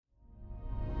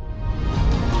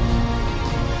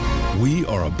We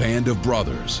are a band of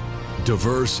brothers,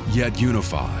 diverse yet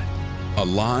unified,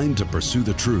 aligned to pursue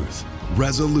the truth,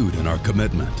 resolute in our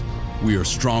commitment. We are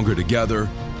stronger together,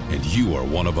 and you are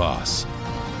one of us.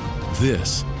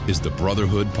 This is the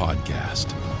Brotherhood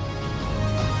Podcast.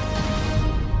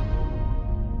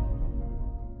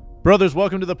 Brothers,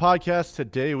 welcome to the podcast.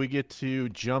 Today we get to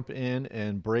jump in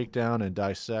and break down and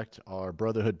dissect our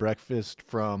Brotherhood Breakfast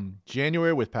from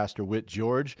January with Pastor Whit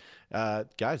George.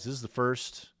 Guys, this is the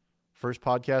first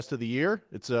podcast of the year.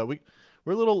 It's we're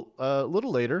a little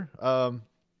later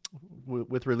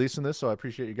with releasing this, so I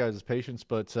appreciate you guys' patience.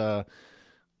 But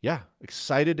yeah,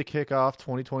 excited to kick off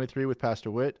 2023 with Pastor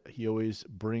Whit. He always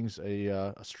brings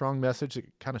a strong message that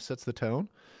kind of sets the tone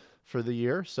for the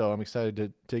year, so I'm excited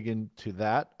to dig into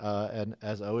that. And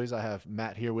as always, I have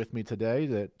Matt here with me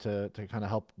today to kind of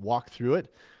help walk through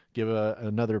it, give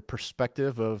another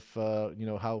perspective of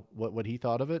what he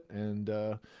thought of it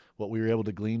and what we were able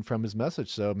to glean from his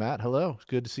message. So Matt, hello, it's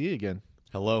good to see you again.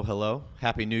 Hello.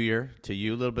 Happy New Year to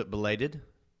you. A little bit belated,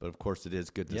 but of course it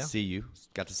is good to see you.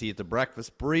 Got to see you at the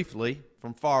breakfast briefly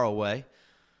from far away.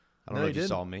 I don't know if you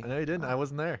saw me. No, you didn't. I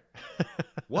wasn't there.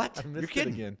 What? I missed You're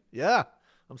kidding it again. Yeah.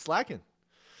 I'm slacking.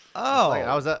 Oh,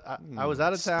 I was out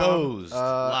of town, exposed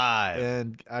live,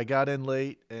 and I got in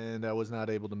late, and I was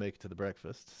not able to make it to the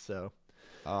breakfast. So,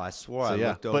 I swore I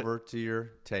looked over to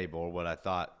your table, or what I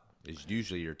thought is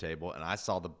usually your table, and I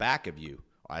saw the back of you.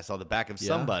 Or I saw the back of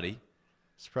somebody.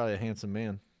 It's probably a handsome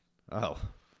man. Oh,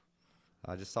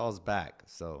 I just saw his back.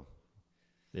 So,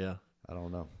 yeah, I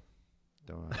don't know.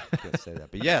 I can't say that,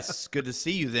 but yes, good to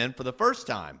see you then for the first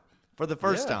time.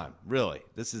 Time, really.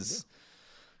 This is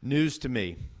news to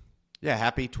me. Yeah,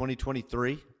 happy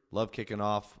 2023. Love kicking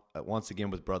off once again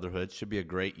with Brotherhood. Should be a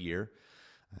great year.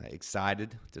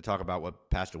 Excited to talk about what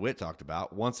Pastor Whit talked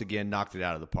about. Once again, knocked it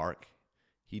out of the park.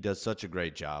 He does such a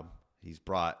great job. He's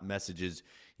brought messages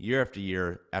year after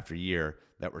year after year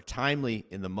that were timely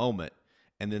in the moment.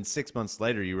 And then 6 months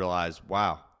later, you realize,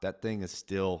 wow, that thing is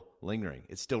still lingering.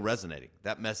 It's still resonating.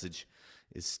 That message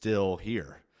is still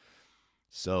here.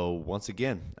 So once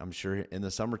again, I'm sure in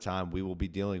the summertime we will be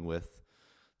dealing with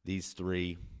these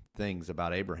three things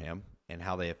about Abraham and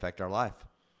how they affect our life.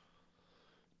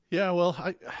 Yeah, well,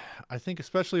 I think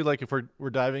especially like if we're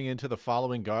diving into the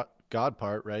following God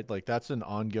part, right? Like that's an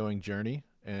ongoing journey,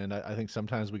 and I think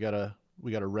sometimes we gotta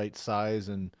right size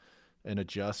and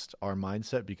adjust our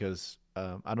mindset because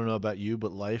I don't know about you,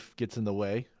 but life gets in the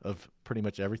way of pretty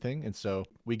much everything, and so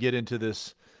we get into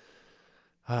this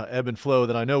ebb and flow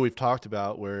that I know we've talked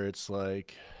about, where it's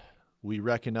like we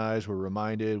recognize, we're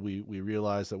reminded, we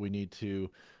realize that we need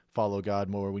to follow God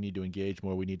more, we need to engage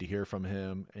more, we need to hear from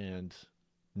him and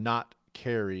not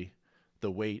carry the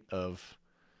weight of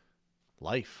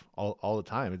life all the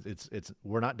time. It's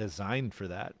we're not designed for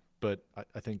that, but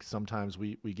I think sometimes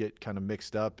we get kind of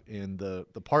mixed up in the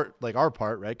part, like our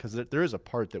part, right? Because there is a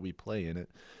part that we play in it,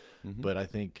 but I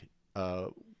think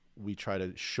we try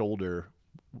to shoulder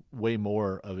way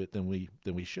more of it than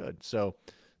we should. So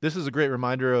this is a great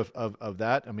reminder of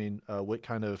that. I mean, what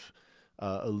kind of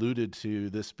alluded to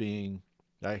this being,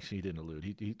 actually he didn't allude.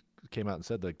 He came out and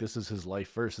said like this is his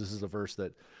life verse. This is a verse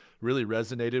that really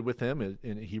resonated with him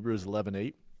in Hebrews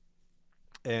 11:8.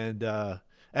 And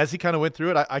as he kind of went through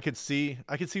it, I could see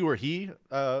where he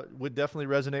would definitely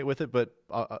resonate with it. But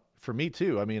for me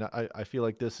too, I mean, I feel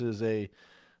like this is a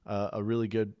really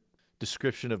good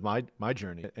description of my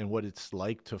journey and what it's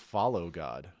like to follow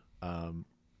God.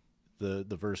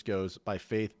 The verse goes, by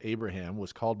faith Abraham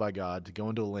was called by God to go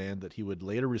into a land that he would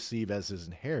later receive as his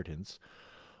inheritance,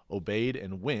 obeyed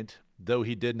and went, though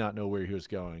he did not know where he was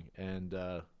going. And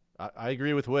I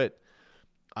agree with Whit.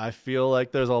 I feel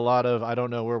like there's a lot of I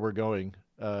don't know where we're going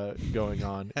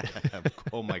on.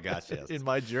 Oh my gosh, yes. In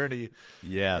my journey.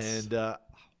 Yes. And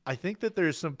I think that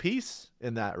there's some peace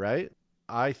in that, right?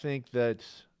 I think that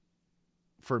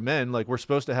for men, like we're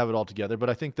supposed to have it all together, but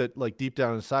I think that like deep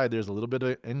down inside, there's a little bit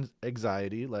of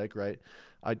anxiety. Like, right.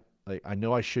 I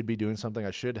know I should be doing something.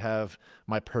 I should have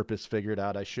my purpose figured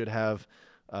out. I should have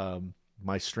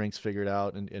my strengths figured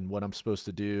out and what I'm supposed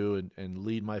to do and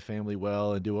lead my family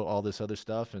well and do all this other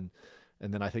stuff. And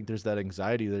then I think there's that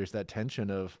anxiety. There's that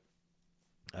tension of,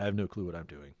 I have no clue what I'm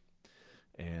doing.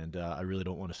 And I really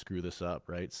don't want to screw this up.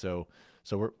 Right. So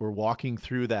we're walking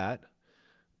through that,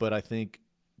 but I think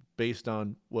based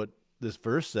on what this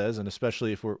verse says, and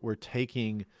especially if we're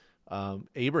taking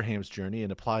Abraham's journey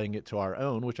and applying it to our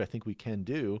own, which I think we can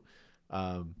do,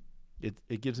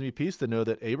 it gives me peace to know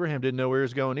that Abraham didn't know where he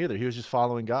was going either. He was just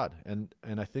following God. And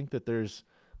I think that there's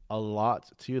a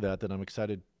lot to that I'm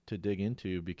excited to dig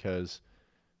into because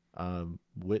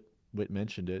Whit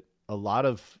mentioned it. A lot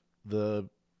of the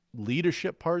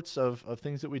leadership parts of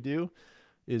things that we do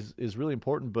is really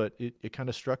important. But it kind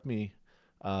of struck me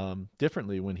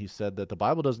differently when he said that the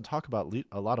Bible doesn't talk about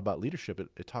a lot about leadership.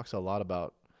 It talks a lot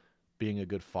about being a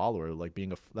good follower, like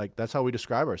like that's how we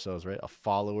describe ourselves, right? A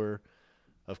follower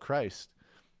of Christ.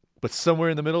 But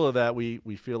somewhere in the middle of that, we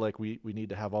feel like we need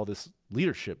to have all this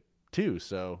leadership too.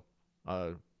 So,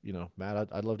 Matt,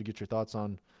 I'd love to get your thoughts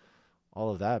on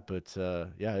all of that. But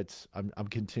yeah, I'm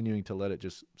continuing to let it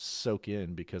just soak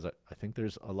in, because I think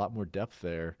there's a lot more depth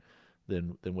there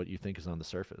than what you think is on the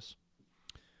surface.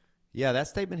 Yeah, that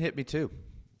statement hit me too.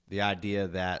 The idea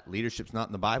that leadership's not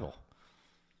in the Bible.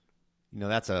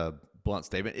 That's a blunt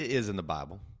statement. It is in the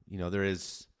Bible. There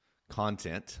is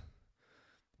content,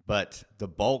 but the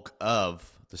bulk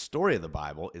of the story of the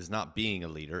Bible is not being a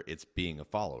leader, it's being a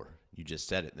follower. You just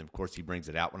said it. And of course, he brings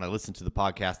it out. When I listened to the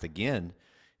podcast again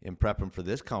in prepping for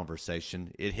this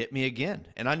conversation, it hit me again,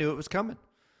 and I knew it was coming.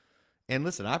 And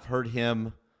listen, I've heard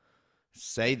him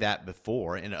say that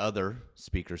before, and other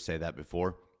speakers say that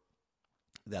before,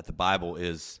 that the Bible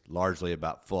is largely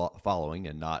about following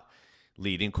and not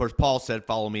leading. Of course, Paul said,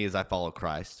 "Follow me as I follow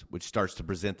Christ," which starts to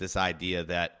present this idea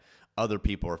that other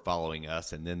people are following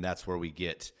us, and then that's where we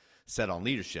get set on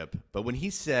leadership. But when he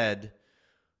said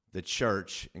the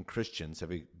church and Christians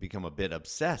have become a bit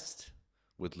obsessed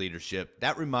with leadership,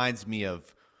 that reminds me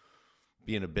of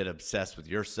being a bit obsessed with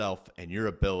yourself and your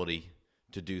ability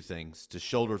to do things, to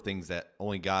shoulder things that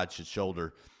only God should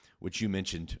shoulder, which you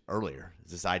mentioned earlier.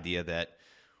 This idea that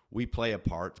we play a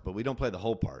part, but we don't play the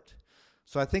whole part.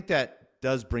 So I think that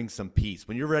does bring some peace.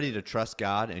 When you're ready to trust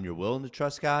God and you're willing to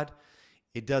trust God,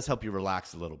 it does help you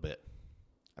relax a little bit.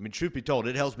 I mean, truth be told,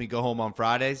 it helps me go home on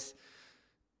Fridays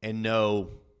and know,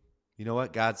 you know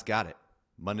what, God's got it.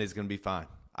 Monday's going to be fine.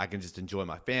 I can just enjoy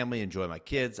my family, enjoy my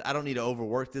kids. I don't need to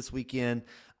overwork this weekend.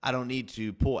 I don't need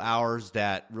to pull hours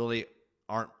that really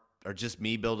are just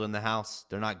me building the house.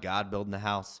 They're not God building the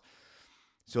house.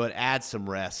 So it adds some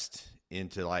rest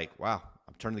into like, wow,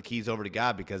 I'm turning the keys over to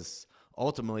God, because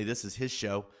ultimately this is his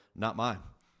show, not mine.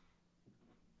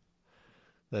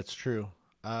 That's true.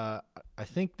 I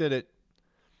think that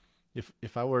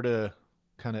if I were to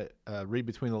kind of read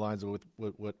between the lines of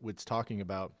what it's talking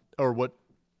about, or what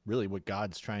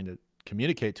God's trying to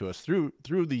communicate to us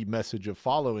through the message of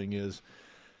following, is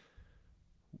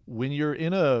when you're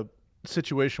in a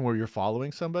situation where you're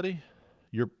following somebody,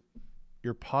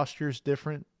 your posture's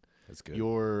different. That's good.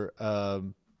 Your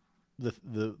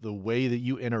the way that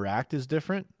you interact is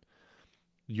different.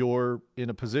 You're in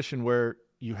a position where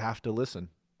you have to listen,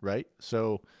 right?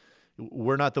 So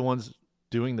we're not the ones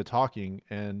doing the talking,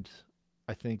 and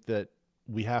I think that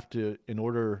we have to, in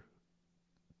order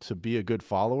to be a good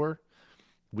follower,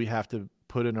 we have to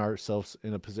put in ourselves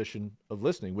in a position of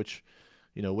listening, which,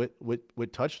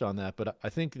 Whit touched on that. But I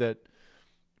think that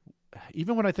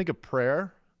even when I think of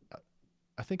prayer,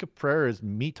 I think of prayer as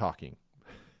me talking,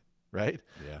 right?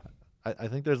 Yeah. I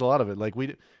think there's a lot of it. Like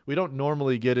we don't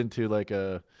normally get into like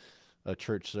a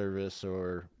church service,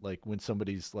 or like when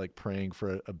somebody's like praying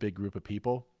for a big group of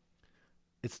people.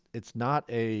 It's not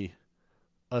a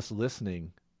us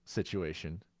listening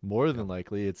situation. More than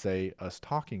likely, it's a us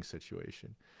talking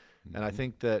situation. Mm-hmm. And I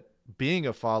think that being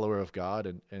a follower of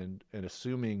God and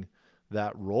assuming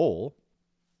that role,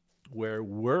 where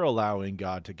we're allowing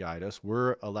God to guide us,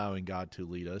 we're allowing God to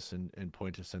lead us and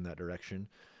point us in that direction,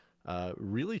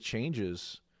 really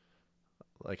changes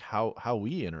like how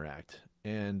we interact.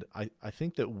 And I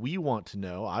think that I want to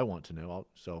know,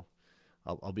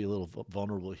 I'll be a little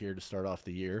vulnerable here to start off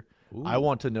the year. Ooh. I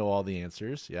want to know all the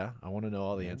answers. Yeah, I want to know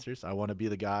all the answers. I want to be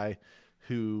the guy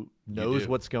who knows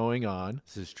what's going on.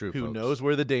 This is true, who folks. knows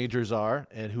where the dangers are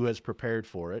and who has prepared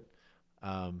for it.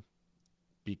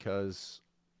 Because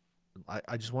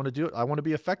I just want to do it. I want to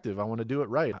be effective. I want to do it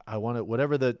right. I want to,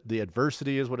 whatever the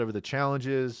adversity is, whatever the challenge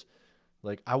is,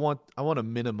 like I want to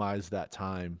minimize that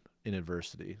time in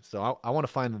adversity. So I want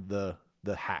to find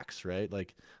the hacks, right?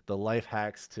 Like the life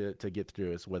hacks to get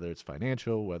through it, whether it's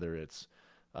financial, whether it's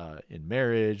in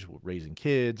marriage, raising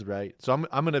kids, right? So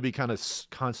I'm going to be kind of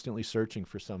constantly searching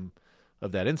for some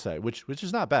of that insight, which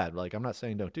is not bad. Like I'm not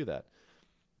saying don't do that.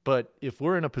 But if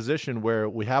we're in a position where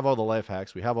we have all the life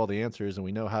hacks, we have all the answers, and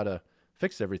we know how to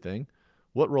fix everything,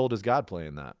 what role does God play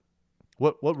in that?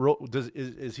 What role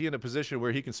is he in a position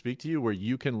where he can speak to you, where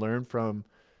you can learn from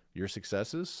your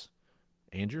successes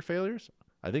and your failures?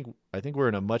 I think we're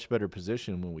in a much better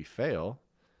position when we fail,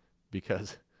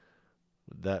 because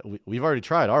that we've already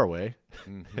tried our way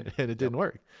and it didn't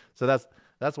work. So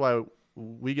that's why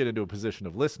we get into a position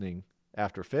of listening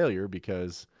after failure,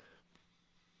 because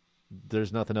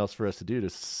there's nothing else for us to do to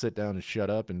sit down and shut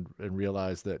up and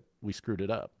realize that we screwed it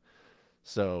up.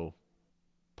 So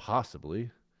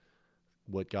possibly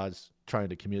what God's trying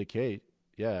to communicate,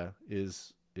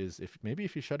 is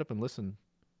if you shut up and listen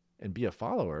and be a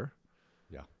follower,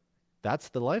 Yeah. that's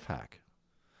the life hack.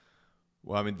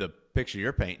 Well, I mean, the picture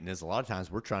you're painting is a lot of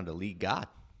times we're trying to lead God.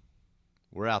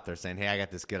 We're out there saying, hey, I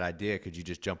got this good idea. Could you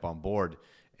just jump on board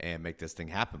and make this thing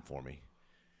happen for me?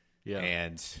 Yeah.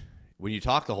 And when you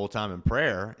talk the whole time in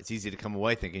prayer, it's easy to come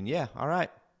away thinking, yeah, all right,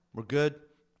 we're good.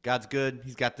 God's good.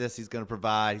 He's got this. He's going to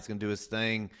provide. He's going to do his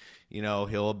thing. You know,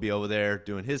 he'll be over there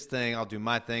doing his thing. I'll do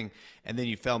my thing. And then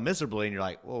you fell miserably and you're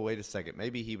like, whoa, wait a second.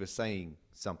 Maybe he was saying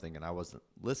something and I wasn't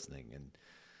listening. And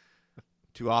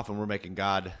too often we're making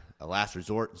God a last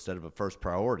resort instead of a first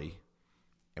priority.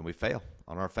 And we fail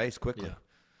on our face quickly. Yeah.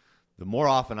 The more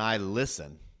often I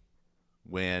listen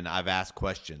when I've asked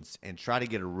questions and try to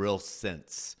get a real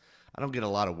sense, I don't get a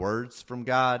lot of words from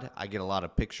God. I get a lot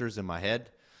of pictures in my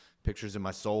head. Pictures in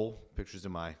my soul, pictures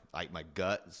in my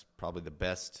gut is probably the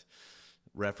best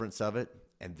reference of it.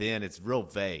 And then it's real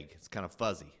vague. It's kind of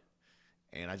fuzzy.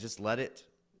 And I just let it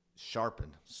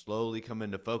sharpen, slowly come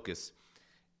into focus.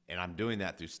 And I'm doing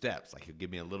that through steps. Like he'll give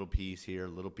me a little piece here, a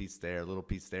little piece there, a little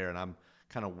piece there. And I'm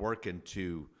kind of working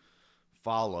to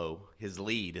follow his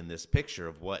lead in this picture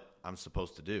of what I'm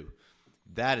supposed to do.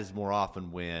 That is more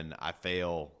often when I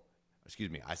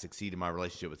succeed in my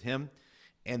relationship with him.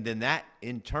 And then that,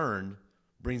 in turn,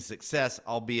 brings success,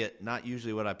 albeit not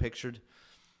usually what I pictured.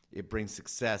 It brings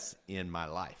success in my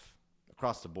life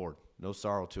across the board. No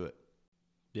sorrow to it.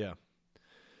 Yeah.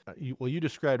 You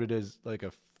described it as like a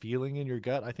feeling in your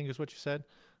gut, I think is what you said.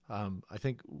 I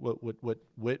think what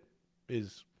Whit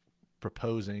is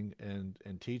proposing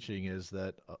and teaching is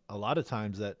that a lot of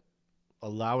times that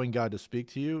allowing God to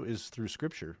speak to you is through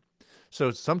Scripture.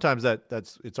 So sometimes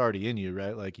it's already in you,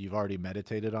 right? Like you've already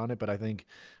meditated on it, but I think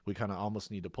we kind of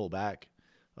almost need to pull back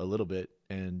a little bit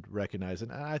and recognize, and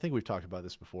I think we've talked about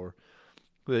this before,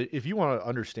 but if you want to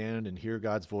understand and hear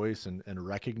God's voice and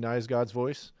recognize God's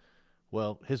voice,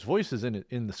 well, his voice is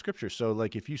in the scripture. So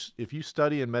like if you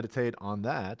study and meditate on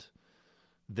that,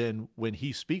 then when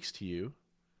he speaks to you,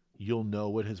 you'll know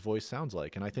what his voice sounds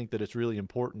like. And I think that it's really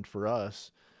important for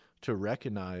us to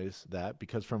recognize that,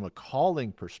 because from a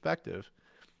calling perspective,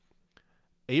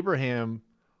 Abraham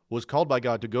was called by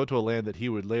God to go to a land that he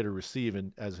would later receive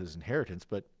as his inheritance.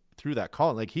 But through that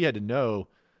calling, like he had to know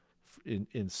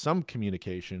in some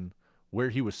communication where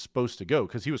he was supposed to go,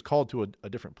 because he was called to a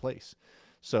different place.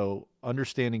 So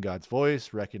understanding God's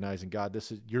voice, recognizing God,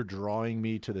 you're drawing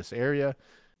me to this area.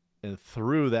 And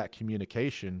through that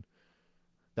communication,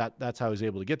 that's how he's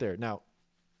able to get there. Now,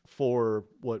 for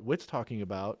what Whit's talking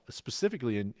about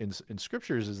specifically in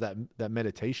scriptures is that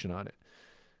meditation on it.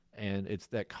 And it's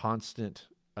that constant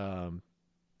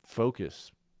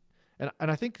focus. And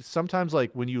I think sometimes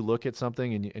like when you look at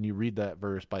something and you read that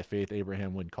verse, by faith,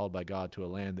 Abraham, when called by God to a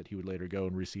land that he would later go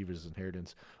and receive his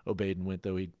inheritance, obeyed and went,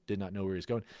 though he did not know where he was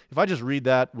going. If I just read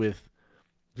that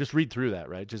just read through that,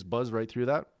 right? Just buzz right through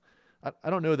that. I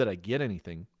don't know that I get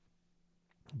anything,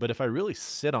 but if I really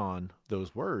sit on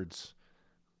those words,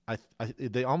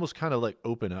 they almost kind of like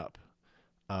open up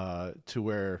to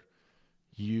where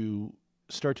you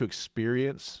start to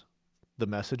experience the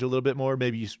message a little bit more.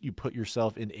 Maybe you put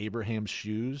yourself in Abraham's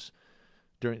shoes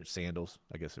during sandals.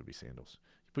 I guess it would be sandals.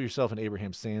 You put yourself in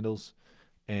Abraham's sandals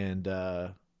and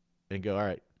go, all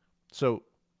right. So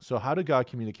how did God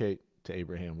communicate to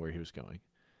Abraham where he was going?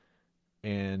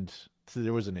 And so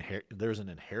there's an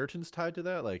inheritance tied to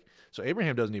that. Like, so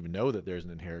Abraham doesn't even know that there's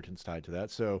an inheritance tied to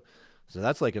that. So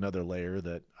that's like another layer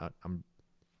that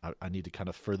I need to kind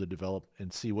of further develop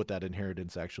and see what that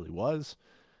inheritance actually was.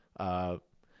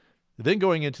 Then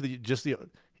going into it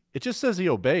just says he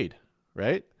obeyed,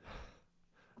 right?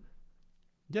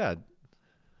 Yeah.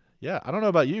 I don't know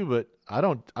about you, but I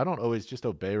don't always just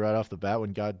obey right off the bat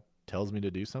when God tells me to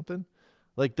do something.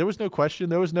 Like there was no question.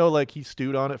 There was no like he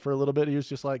stewed on it for a little bit. He was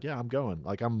just like, yeah, I'm going.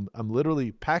 Like I'm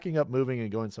literally packing up, moving,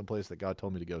 and going someplace that God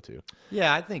told me to go to.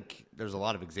 Yeah, I think there's a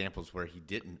lot of examples where he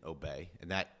didn't obey, and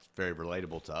that's very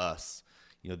relatable to us.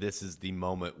 You know, this is the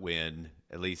moment when,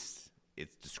 at least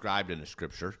it's described in the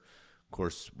scripture. Of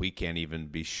course, we can't even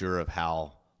be sure of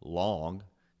how long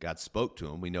God spoke to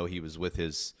him. We know he was with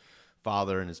his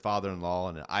father and his father-in-law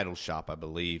in an idol shop, I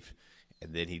believe,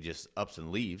 and then he just ups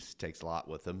and leaves, takes Lot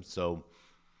with him. So,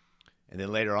 and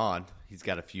then later on, he's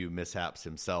got a few mishaps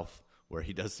himself where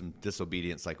he does some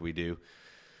disobedience like we do.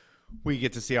 We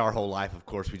get to see our whole life, of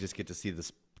course. We just get to see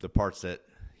the parts that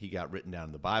he got written down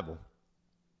in the Bible.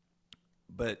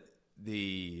 But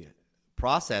the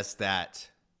process that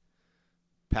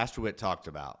Pastor Whit talked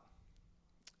about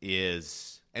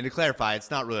is, and to clarify,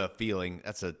 it's not really a feeling.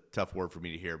 That's a tough word for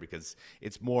me to hear because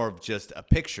it's more of just a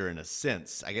picture in a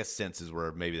sense. I guess sense is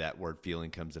where maybe that word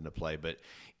feeling comes into play, but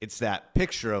it's that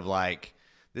picture of like,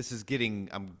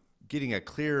 I'm getting a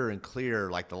clearer and clearer,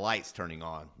 like the light's turning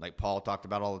on, like Paul talked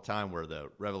about all the time, where the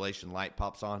revelation light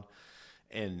pops on,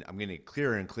 and I'm getting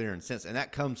clearer and clearer in sense. And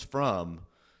that comes from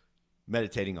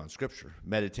meditating on Scripture,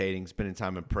 meditating, spending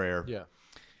time in prayer. Yeah.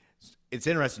 It's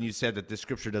interesting you said that this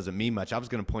Scripture doesn't mean much. I was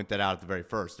going to point that out at the very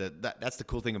first. That's the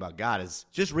cool thing about God is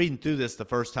just reading through this the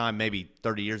first time, maybe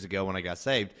 30 years ago when I got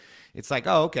saved, it's like,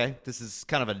 oh, okay, this is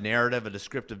kind of a narrative, a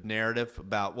descriptive narrative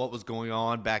about what was going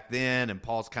on back then, and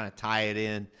Paul's kind of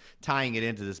tying it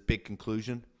into this big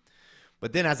conclusion.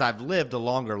 But then as I've lived a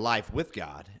longer life with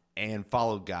God and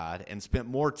followed God and spent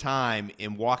more time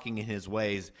in walking in his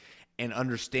ways and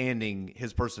understanding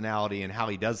his personality and how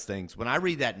he does things, when I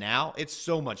read that now, it's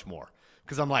so much more.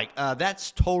 Because I'm like,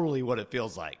 that's totally what it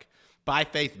feels like. By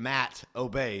faith, Matt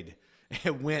obeyed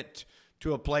and went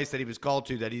to a place that he was called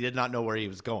to that he did not know where he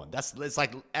was going. That's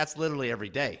literally every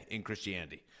day in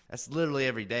Christianity. That's literally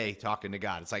every day talking to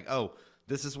God. It's like, oh,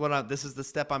 this is the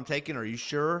step I'm taking. Are you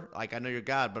sure? Like, I know you're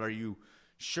God, but are you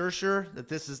sure that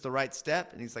this is the right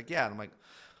step? And he's like, yeah. And I'm like,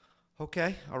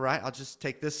 okay, all right, I'll just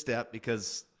take this step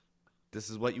because this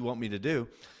is what you want me to do.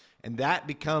 And that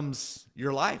becomes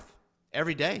your life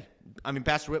every day. I mean,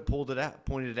 Pastor Whit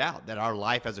pointed it out that our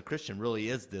life as a Christian really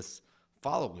is this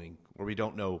following where we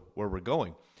don't know where we're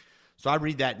going. So I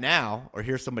read that now or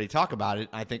hear somebody talk about it,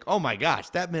 and I think, oh my gosh,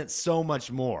 that meant so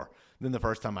much more than the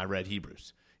first time I read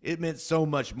Hebrews. It meant so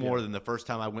much more than the first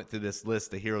time I went through this list,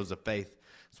 the heroes of faith.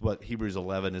 It's what Hebrews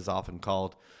 11 is often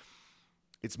called.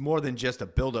 It's more than just a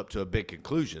build-up to a big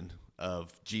conclusion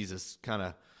of Jesus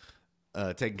kind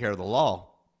of taking care of the law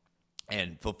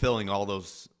and fulfilling all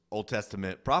those Old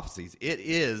Testament prophecies. It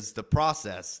is the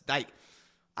process. Like,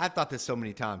 I've thought this so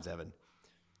many times, Evan.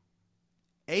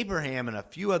 Abraham and a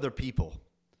few other people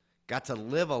got to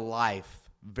live a life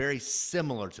very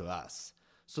similar to us.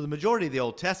 So the majority of the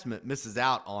Old Testament misses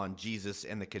out on Jesus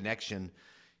and the connection,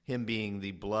 him being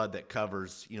the blood that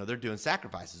covers, they're doing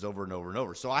sacrifices over and over and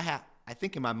over. So I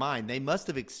think in my mind, they must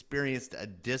have experienced a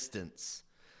distance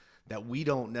that we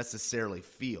don't necessarily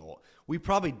feel. We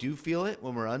probably do feel it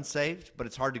when we're unsaved, but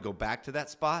it's hard to go back to that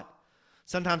spot.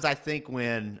 Sometimes I think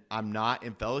when I'm not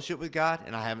in fellowship with God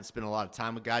and I haven't spent a lot of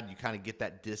time with God, you kind of get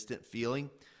that distant feeling.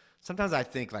 Sometimes I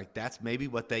think like that's maybe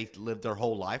what they lived their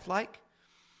whole life like.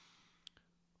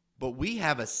 But we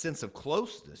have a sense of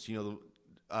closeness.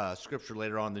 Scripture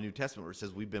later on in the New Testament where it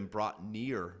says we've been brought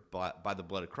near by the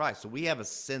blood of Christ. So we have a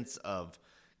sense of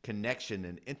connection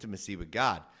and intimacy with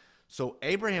God. So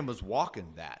Abraham was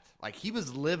walking that. Like he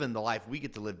was living the life we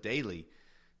get to live daily.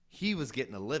 He was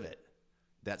getting to live it.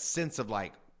 That sense of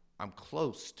like, I'm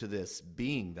close to this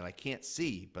being that I can't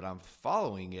see, but I'm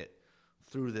following it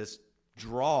through this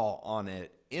draw on an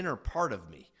inner part of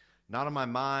me. Not on my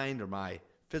mind or my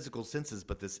physical senses,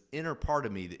 but this inner part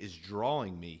of me that is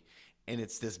drawing me. And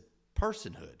it's this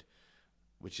personhood,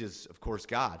 which is, of course,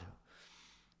 God.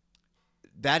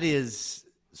 That is,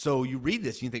 so you read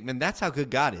this and you think, man, that's how good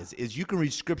God is you can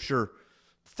read Scripture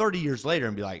 30 years later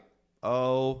and be like,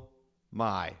 oh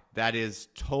my, that is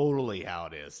totally how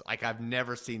it is. Like I've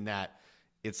never seen that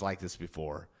it's like this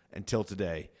before until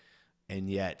today. And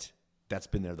yet that's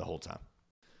been there the whole time.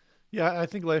 Yeah, I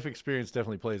think life experience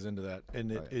definitely plays into that.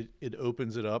 And it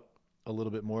opens it up a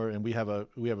little bit more, and we have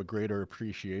a greater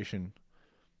appreciation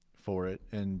for it.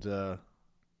 And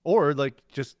or like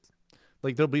just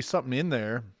like there'll be something in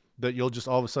there that you'll just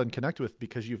all of a sudden connect with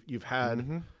because you've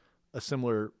had a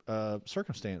similar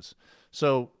circumstance.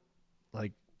 So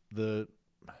like the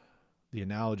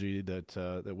analogy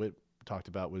that Whit talked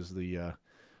about was the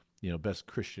best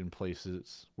Christian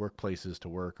workplaces to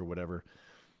work or whatever,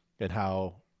 and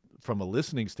how from a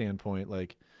listening standpoint,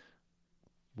 like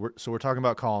we're talking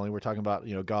about calling, we're talking about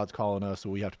God's calling us, so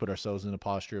we have to put ourselves in a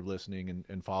posture of listening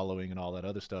and following and all that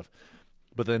other stuff.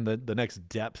 But then the next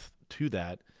depth to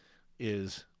that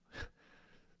is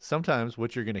sometimes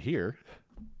what you're going to hear,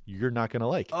 you're not going to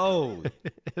like. Oh,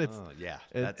 yeah,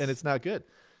 and it's not good.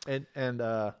 And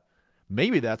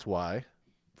maybe that's why,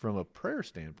 from a prayer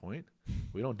standpoint,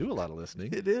 we don't do a lot of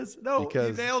listening. It is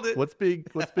because you nailed it. What's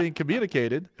being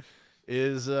communicated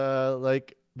is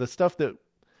like the stuff that,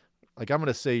 like I'm going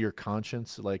to say your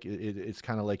conscience, like it's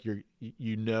kind of like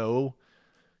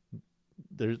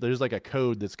there's like a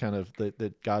code that's kind of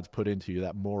that God's put into you,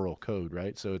 that moral code,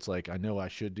 right? So it's like, I know I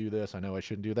should do this, I know I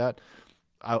shouldn't do that.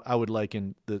 I would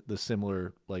liken the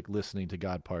similar like listening to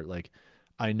God part, like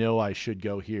I know I should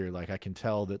go here, like I can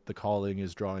tell that the calling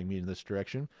is drawing me in this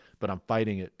direction, but I'm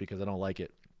fighting it because I don't like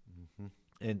it.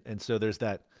 And so there's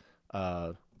that,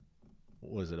 what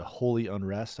was it, a holy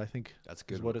unrest, I think That's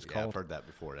good. is what it's Yeah, called. I've heard that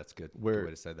before. That's good. Where- Good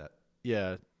way to say that.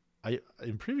 Yeah.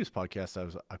 In previous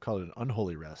podcasts, I called it an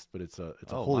unholy rest, but it's a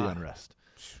Oh, holy my. unrest.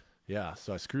 Yeah.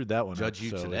 So I screwed that one Judge up. you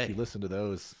so today. if you listen to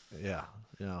those, yeah,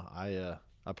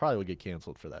 I probably would get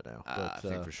canceled for that now. I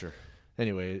think for sure.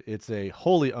 Anyway, it's a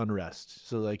holy unrest.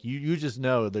 So like you just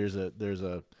know there's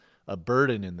a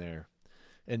burden in there.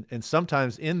 And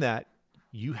sometimes in that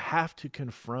you have to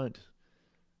confront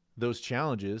those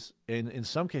challenges. And in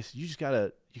some cases you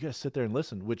gotta sit there and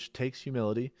listen, which takes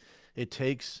humility. It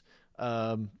takes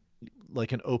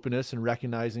like an openness and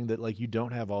recognizing that like you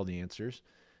don't have all the answers.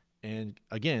 And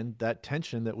again, that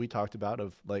tension that we talked about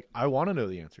of like, I want to know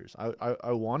the answers.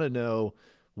 I want to know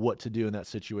what to do in that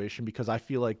situation because I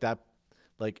feel like that,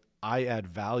 like I add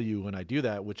value when I do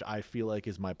that, which I feel like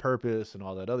is my purpose and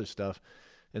all that other stuff.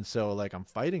 And so like I'm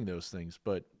fighting those things.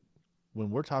 But when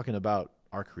we're talking about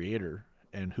our creator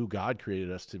and who God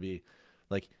created us to be,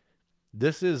 like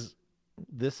this is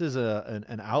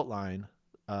an outline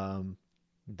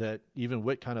that even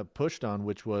Witt kind of pushed on,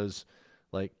 which was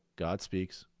like God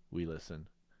speaks, we listen.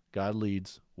 God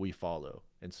leads, we follow.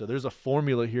 And so there's a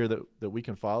formula here that we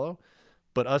can follow.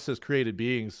 But us as created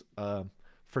beings,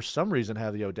 for some reason,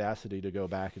 have the audacity to go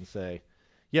back and say,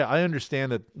 yeah, I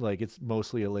understand that like it's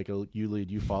mostly like a you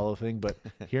lead, you follow thing, but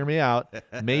hear me out.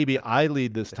 Maybe I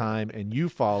lead this time and you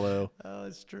follow. Oh,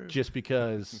 it's true. Just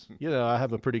because, I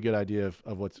have a pretty good idea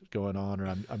of what's going on,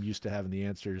 or I'm used to having the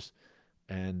answers.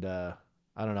 And I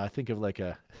don't know, I think of like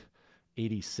a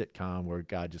 80s sitcom where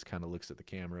God just kind of looks at the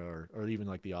camera or even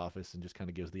like The Office and just kind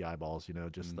of gives the eyeballs,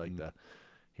 just like the,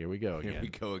 here we go again. Here we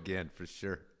go again, for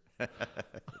sure. It's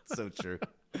so true.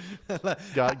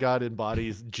 God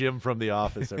embodies Jim from The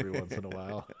Office every once in a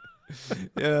while.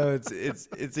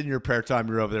 It's in your prayer time.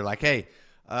 You're over there like, hey,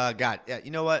 God, yeah,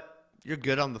 you know what? You're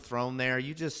good on the throne there.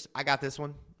 I got this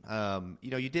one.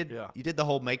 You did the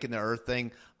whole making the earth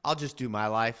thing. I'll just do my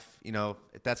life,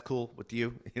 if that's cool with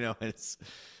you, and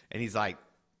he's like,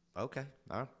 okay,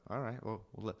 all right. Well,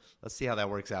 let's see how that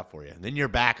works out for you. And then you're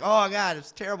back. Oh God, it's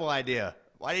a terrible idea.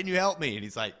 Why didn't you help me? And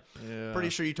he's like, pretty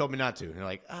sure you told me not to. And you're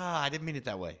like, I didn't mean it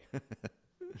that way.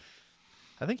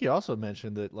 I think you also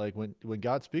mentioned that like when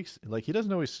God speaks, like he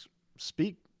doesn't always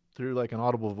speak through like an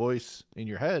audible voice in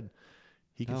your head.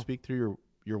 He can speak through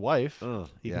your wife.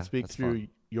 He can speak through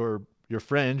your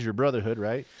friends, your brotherhood,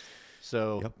 right?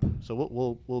 So so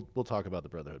we'll talk about the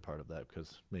brotherhood part of that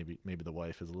because maybe the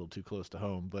wife is a little too close to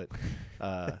home, but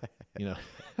but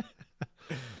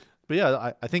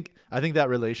yeah, I think that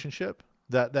relationship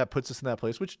that puts us in that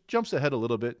place, which jumps ahead a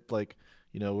little bit, like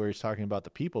where he's talking about the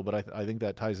people, but I think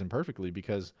that ties in perfectly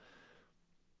because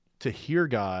to hear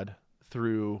God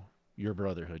through your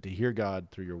brotherhood, to hear God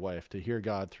through your wife, to hear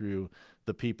God through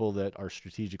the people that are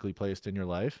strategically placed in your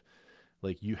life,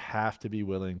 like you have to be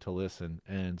willing to listen.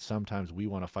 And sometimes we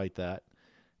want to fight that.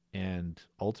 And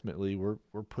ultimately we're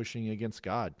pushing against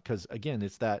God. Because again,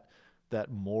 it's that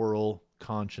moral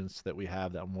conscience that we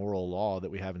have, that moral law that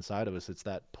we have inside of us. It's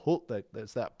that pull,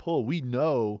 that's that pull. We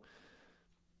know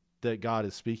that God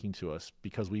is speaking to us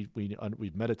because we've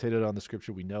meditated on the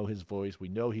scripture. We know his voice. We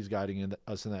know he's guiding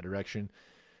us in that direction.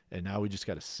 And now we just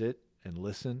got to sit and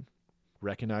listen,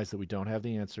 recognize that we don't have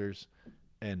the answers,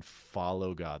 and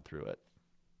follow God through it.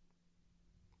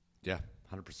 Yeah,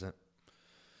 100%.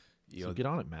 So get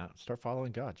on it, Matt. Start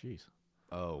following God. Jeez.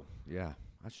 Oh, yeah.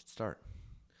 I should start.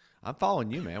 I'm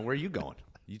following you, man. Where are you going?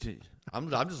 I'm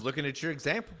just looking at your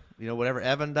example. Whatever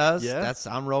Evan does, that's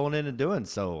I'm rolling in and doing.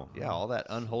 So, yeah, all that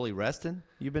unholy resting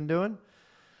you've been doing,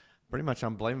 pretty much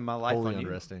I'm blaming my life on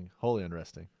you. Holy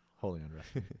unresting.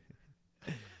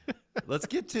 Let's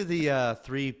get to the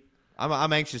three.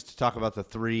 I'm anxious to talk about the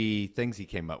three things he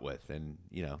came up with, and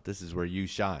this is where you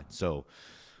shine. So,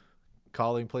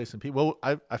 calling, place, and people.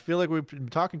 Well, I feel like we've been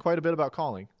talking quite a bit about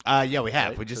calling. Yeah, we have.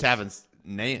 Right? We just haven't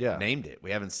named it.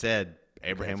 We haven't said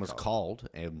Abraham was called,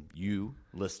 and you,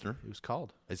 listener, he was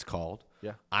called. Is called.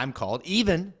 Yeah, I'm called.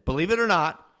 Even, believe it or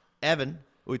not, Evan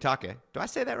Uitake. Do I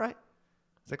say that right?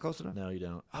 Is that close enough? No, you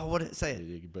don't. Oh, what? Say it.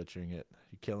 You're butchering it.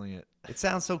 You're killing it. It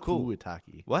sounds so cool.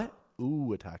 Uitake. What?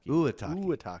 Uitake.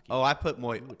 Uitake. Oh, I put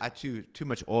too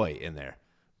much oi in there.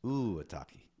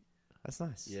 Uitake. That's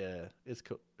nice. Yeah, it's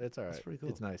cool. It's all right. It's pretty cool.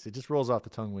 It's nice. It just rolls off the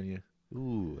tongue when you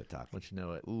Uitake. once you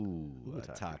know it.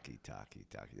 Uitake.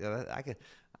 Yeah,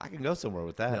 I can go somewhere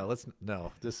with that.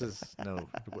 This is no.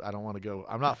 I don't want to go.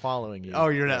 I'm not following you. Oh,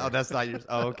 you're not. Oh, that's not yours.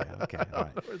 Oh, okay. All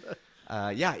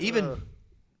right. Yeah.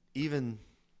 Even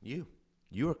you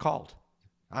are called.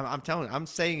 I'm telling you. I'm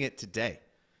saying it today.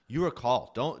 You are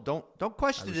called. Don't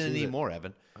question it anymore,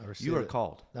 Evan. You are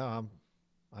called. No,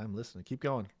 I'm listening. Keep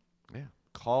going. Yeah.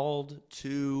 Called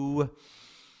to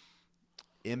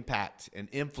impact and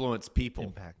influence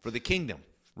people for the kingdom.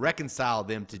 Reconcile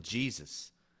them to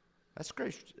Jesus. That's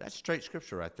great. That's straight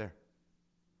scripture right there.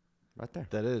 Right there.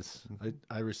 That is.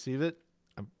 I receive it.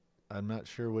 I'm not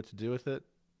sure what to do with it.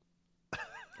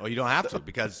 Well, you don't have to,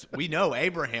 because we know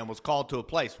Abraham was called to a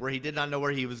place where he did not know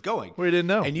where he was going. Where he didn't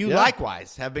know. And you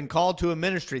likewise have been called to a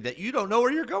ministry that you don't know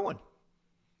where you're going.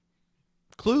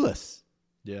 Clueless.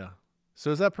 Yeah. So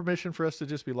is that permission for us to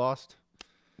just be lost?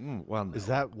 Well, no. Is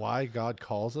that why God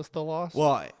calls us the lost?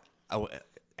 Well,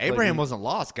 Abraham wasn't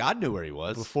lost. God knew where he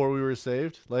was. Before we were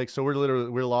saved? Like, so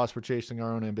we're lost. We're chasing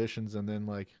our own ambitions. And then,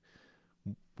 like,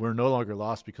 we're no longer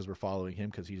lost because we're following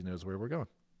him because he knows where we're going.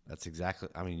 That's exactly.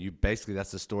 I mean, that's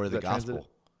the story of the gospel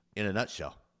in a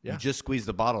nutshell. Yeah. You just squeeze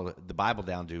the Bible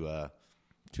down to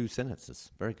 2 sentences.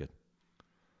 Very good.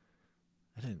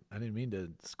 I didn't mean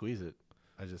to squeeze it.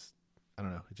 I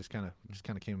don't know. It just kind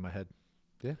of came in my head.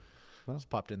 Yeah. Well, just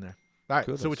popped in there. All right.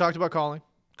 Kudos. So we talked about calling.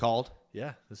 Called.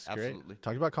 Yeah, this is Absolutely. great.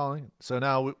 Talked about calling. So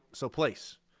now,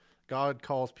 place. God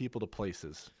calls people to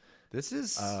places. This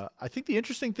is. I think the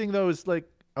interesting thing though is like.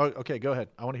 Oh, okay. Go ahead.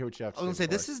 I want to hear what you have to say. I was going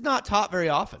to say, this is not taught very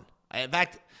often. In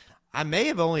fact, I may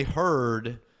have only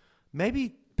heard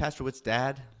maybe Pastor Witt's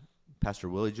dad, Pastor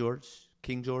Willie George,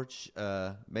 King George,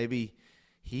 maybe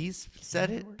he's said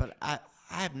it, but I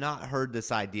have not heard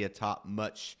this idea taught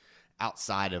much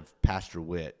outside of Pastor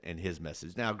Witt and his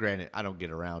message. Now, granted, I don't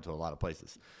get around to a lot of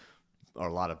places or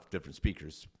a lot of different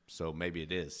speakers, so maybe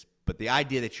it is. But the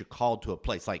idea that you're called to a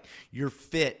place, like you're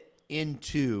fit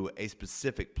into a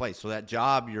specific place. So that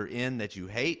job you're in that you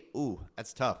hate,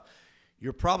 that's tough.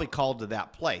 You're probably called to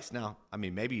that place. Now, I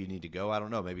mean, maybe you need to go. I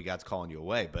don't know. Maybe God's calling you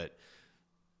away, but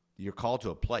you're called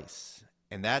to a place.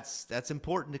 And that's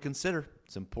important to consider.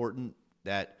 It's important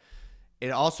that it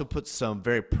also puts some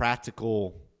very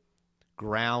practical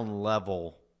ground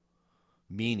level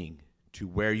meaning to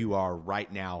where you are right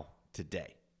now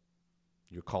today.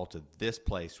 You're called to this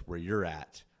place where you're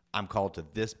at. I'm called to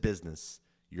this business.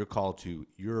 You're called to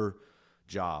your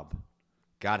job.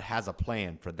 God has a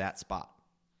plan for that spot.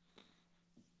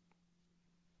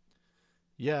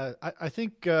 Yeah, I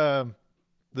think the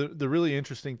really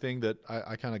interesting thing that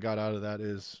I kind of got out of that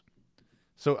is,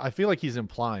 so I feel like he's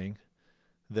implying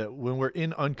that when we're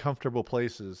in uncomfortable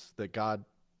places, that God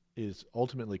is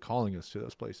ultimately calling us to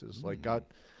those places. Like God,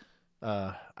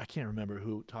 I can't remember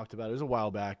who talked about it. It was a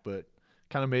while back, but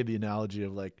kind of made the analogy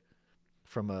of like,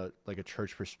 from a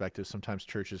church perspective, sometimes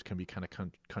churches can be kind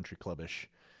of country clubbish,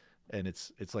 and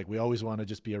it's like we always want to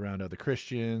just be around other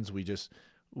Christians.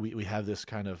 We have this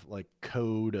kind of like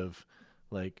code of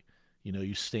like, you know,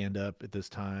 you stand up at this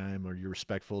time, or you're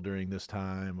respectful during this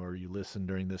time, or you listen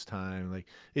during this time. Like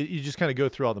you just kind of go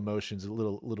through all the motions, a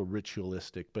little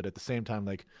ritualistic, but at the same time,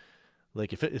 like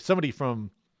if somebody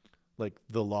from like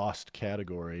the lost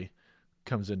category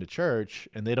comes into church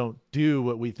and they don't do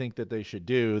what we think that they should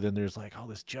do, then there's like all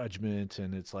this judgment,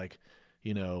 and it's like,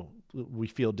 you know, we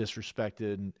feel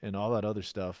disrespected and all that other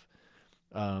stuff.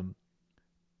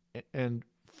 And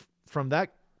from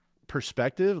that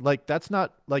perspective, like that's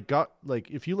not like God. Like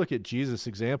if you look at Jesus'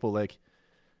 example, like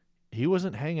he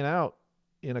wasn't hanging out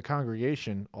in a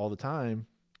congregation all the time,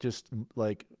 just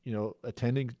like, you know,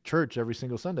 attending church every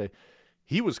single Sunday.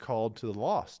 He was called to the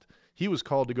lost. He was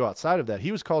called to go outside of that.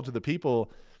 He was called to the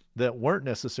people that weren't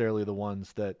necessarily the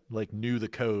ones that like knew the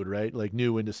code, right? Like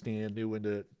knew when to stand, knew when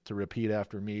to repeat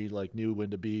after me, like knew when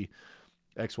to be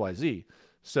XYZ.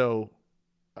 So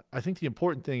I think the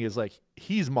important thing is like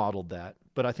he's modeled that.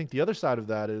 But I think the other side of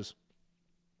that is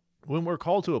when we're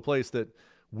called to a place that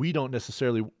we don't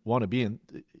necessarily want to be in,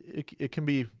 it can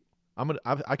be,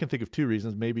 I can think of 2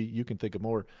 reasons. Maybe you can think of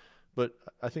more, but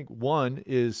I think one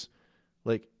is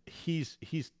like he's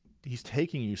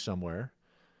taking you somewhere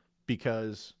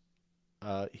because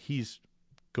he's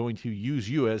going to use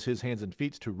you as his hands and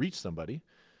feet to reach somebody,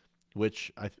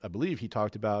 which I believe he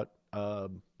talked about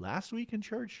last week in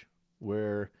church,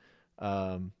 where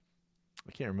I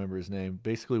can't remember his name,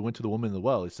 basically went to the woman in the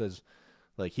well. He says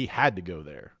like he had to go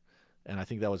there. And I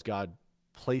think that was God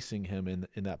placing him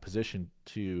in that position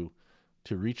to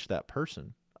reach that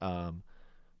person.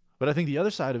 But I think the other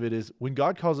side of it is when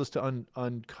God calls us to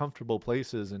uncomfortable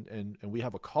places and we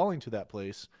have a calling to that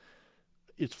place,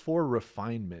 it's for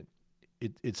refinement.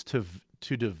 It's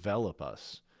to develop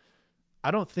us.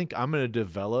 I don't think I'm going to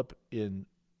develop in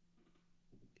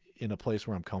a place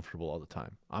where I'm comfortable all the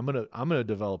time. I'm going to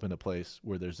develop in a place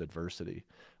where there's adversity.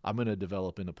 I'm going to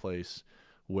develop in a place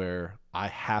where I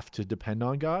have to depend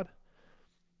on God,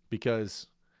 because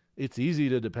it's easy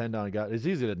to depend on God. It's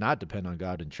easy to not depend on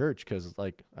God in church because,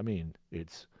 like, I mean,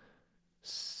 it's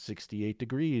 68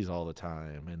 degrees all the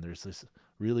time, and there's this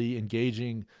really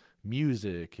engaging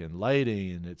music and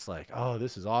lighting, and it's like, oh,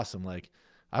 this is awesome. Like,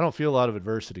 I don't feel a lot of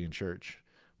adversity in church,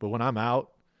 but when I'm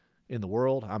out in the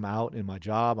world, I'm out in my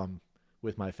job, I'm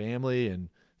with my family, and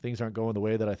things aren't going the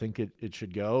way that I think it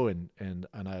should go, and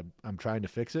I'm trying to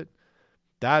fix it.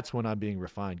 That's when I'm being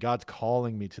refined. God's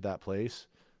calling me to that place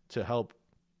to help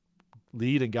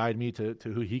lead and guide me to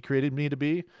who he created me to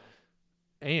be,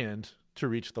 and to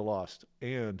reach the lost,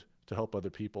 and to help other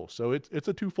people. So it's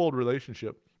a twofold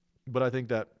relationship. But I think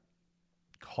that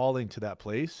calling to that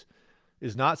place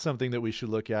is not something that we should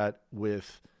look at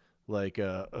with like,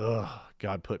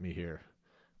 God put me here.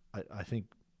 I think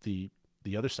the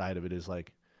other side of it is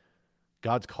like,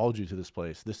 God's called you to this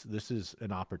place. This is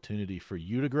an opportunity for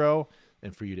you to grow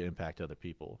and for you to impact other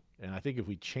people. And I think if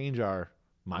we change our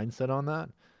mindset on that,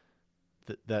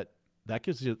 that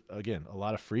gives you, again, a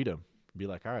lot of freedom. Be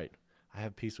like, all right, I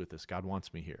have peace with this. God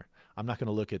wants me here. I'm not going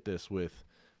to look at this with,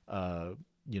 a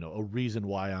reason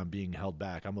why I'm being held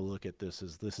back. I'm going to look at this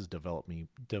as this is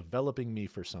developing me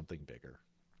for something bigger.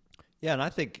 Yeah, and I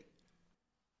think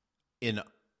in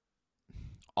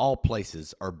all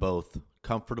places are both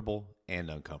comfortable and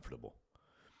uncomfortable.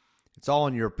 It's all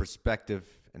in your perspective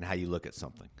and how you look at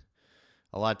something.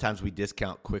 A lot of times we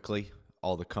discount quickly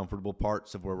all the comfortable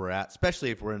parts of where we're at, especially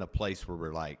if we're in a place where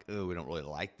we're like, oh, we don't really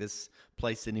like this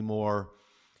place anymore.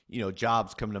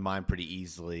 Jobs come to mind pretty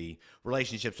easily.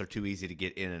 Relationships are too easy to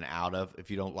get in and out of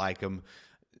if you don't like them.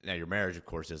 Now, your marriage, of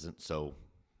course, isn't. So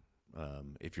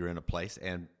if you're in a place,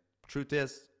 and truth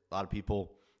is, a lot of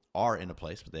people are in a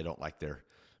place, but they don't like their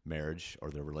marriage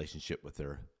or their relationship with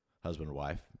their husband or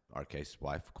wife. Our case,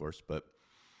 wife, of course. But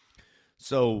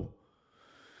so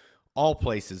all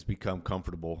places become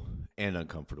comfortable and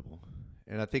uncomfortable.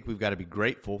 And I think we've got to be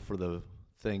grateful for the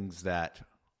things that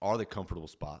are the comfortable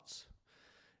spots.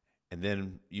 And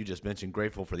then you just mentioned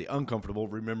grateful for the uncomfortable,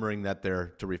 remembering that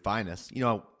they're to refine us.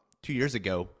 2 years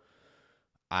ago,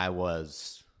 I went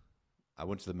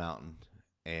to the mountain,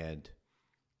 and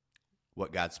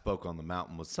what God spoke on the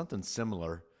mountain was something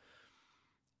similar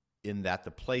in that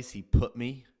the place he put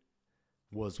me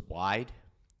was wide.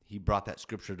 He brought that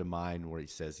scripture to mind where he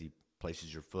says he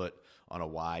places your foot on a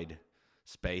wide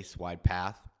space, wide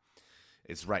path.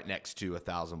 It's right next to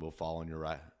 1,000 will fall on your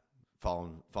right,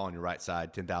 fall on your right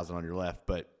side, 10,000 on your left,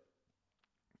 but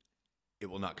it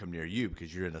will not come near you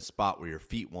because you're in a spot where your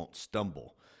feet won't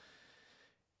stumble.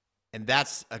 And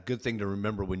that's a good thing to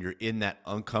remember when you're in that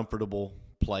uncomfortable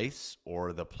place,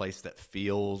 or the place that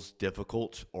feels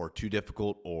difficult or too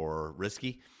difficult or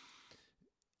risky,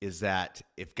 is that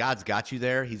if God's got you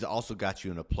there, he's also got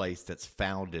you in a place that's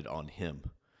founded on him.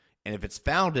 And if it's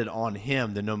founded on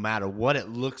him, then no matter what it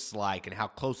looks like and how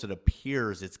close it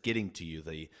appears it's getting to you,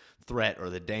 the threat or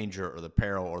the danger or the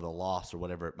peril or the loss or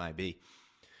whatever it might be,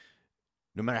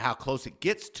 no matter how close it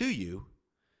gets to you,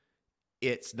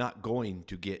 it's not going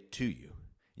to get to you.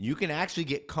 You can actually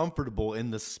get comfortable in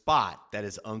the spot that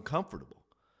is uncomfortable.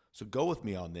 So go with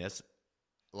me on this.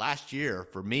 Last year,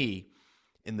 for me,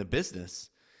 in the business,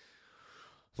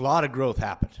 a lot of growth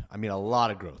happened. I mean, a lot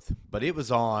of growth. But it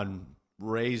was on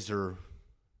razor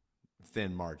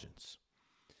thin margins.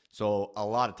 So a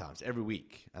lot of times, every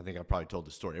week, I think I probably told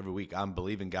the story, every week I'm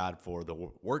believing God for the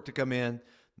work to come in,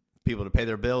 people to pay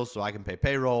their bills so I can pay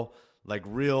payroll, like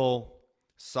real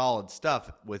solid stuff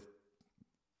with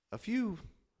a few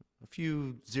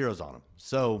zeros on them.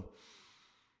 So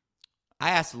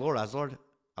I asked the Lord, I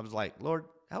was like, Lord,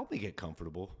 help me get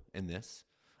comfortable in this.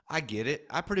 I get it.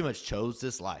 I pretty much chose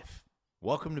this life.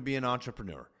 Welcome to being an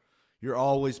entrepreneur. You're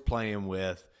always playing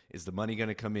with, is the money going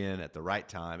to come in at the right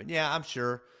time? And yeah, I'm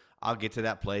sure I'll get to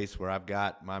that place where I've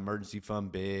got my emergency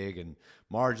fund big and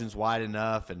margins wide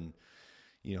enough, and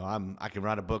I can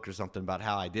write a book or something about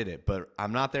how I did it, but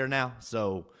I'm not there now.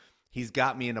 So he's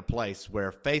got me in a place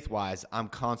where faith-wise, I'm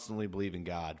constantly believing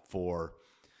God for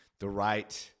the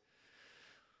right.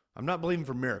 I'm not believing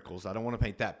for miracles. I don't want to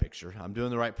paint that picture. I'm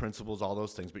doing the right principles, all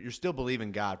those things, but you're still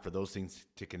believing God for those things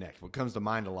to connect. What comes to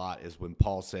mind a lot is when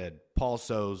Paul said, Paul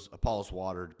sows, Apollos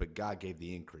watered, but God gave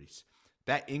the increase.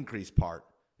 That increase part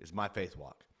is my faith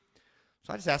walk.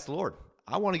 So I just asked the Lord,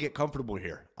 I want to get comfortable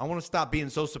here. I want to stop being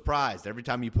so surprised every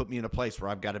time you put me in a place where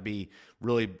I've got to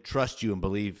really trust you and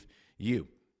believe you.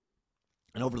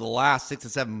 And over the last 6 to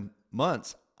 7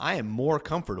 months, I am more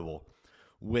comfortable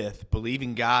with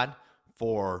believing God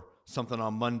for something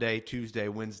on Monday, Tuesday,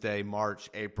 Wednesday, March,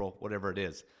 April, whatever it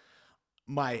is.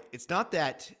 It's not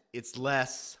that it's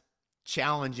less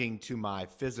challenging to my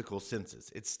physical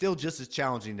senses. It's still just as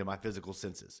challenging to my physical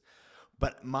senses.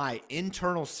 But my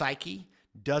internal psyche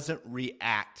doesn't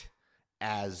react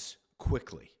as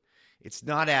quickly. It's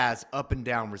not as up and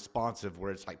down responsive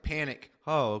where it's like panic,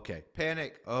 oh, okay,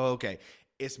 panic, oh, okay.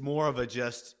 It's more of a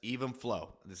just even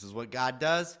flow. This is what God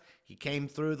does. He came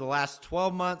through the last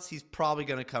 12 months. He's probably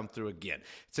going to come through again.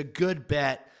 It's a good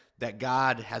bet that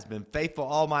God has been faithful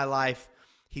all my life.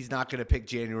 He's not going to pick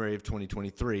January of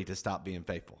 2023 to stop being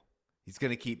faithful. He's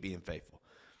going to keep being faithful.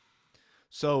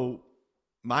 So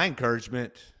my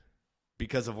encouragement,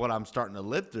 because of what I'm starting to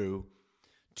live through,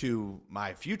 to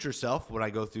my future self when I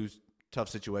go through tough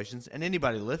situations, and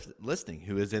anybody listening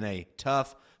who is in a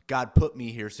tough, God put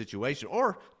me here situation,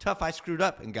 or tough, I screwed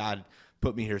up and God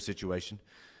put me here situation,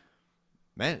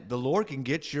 man, the Lord can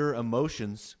get your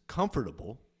emotions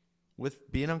comfortable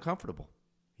with being uncomfortable.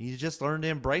 You just learn to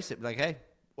embrace it. Like, hey,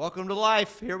 welcome to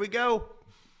life. Here we go.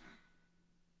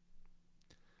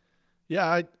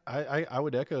 Yeah, I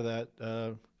would echo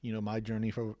that. My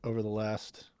journey for over the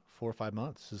last 4 or 5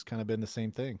 months has kind of been the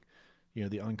same thing.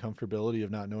 The uncomfortability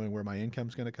of not knowing where my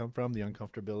income's going to come from, the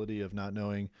uncomfortability of not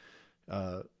knowing,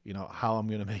 how I'm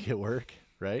going to make it work.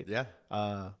 Right. Yeah.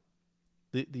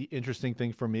 The interesting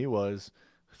thing for me was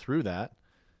through that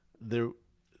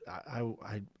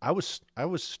I was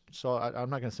so I'm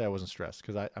not going to say I wasn't stressed,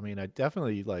 because I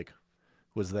definitely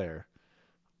was there,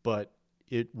 but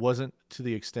it wasn't to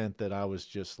the extent that I was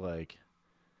just like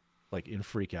in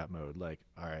freak out mode. Like,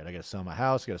 all right, I got to sell my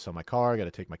house, I got to sell my car, I got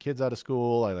to take my kids out of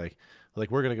school. We're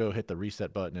going to go hit the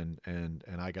reset button and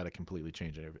I got to completely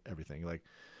change everything.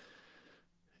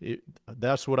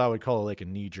 That's what I would call a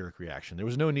knee jerk reaction. There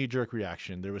was no knee jerk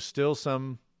reaction. There was still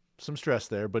some stress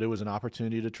there, but it was an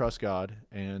opportunity to trust God.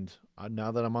 And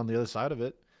now that I'm on the other side of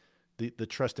it, the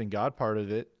trusting God part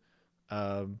of it,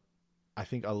 I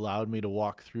think allowed me to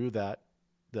walk through that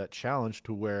challenge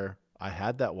to where I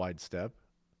had that wide step.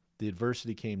 The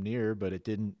adversity came near, but it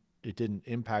didn't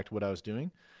impact what I was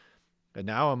doing. And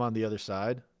now I'm on the other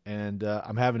side, and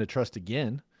I'm having to trust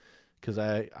again, because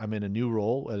I'm in a new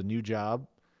role at a new job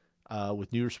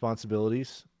with new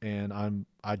responsibilities, and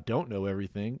I don't know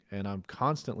everything, and I'm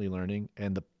constantly learning,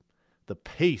 and the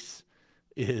pace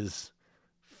is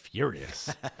furious.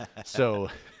 So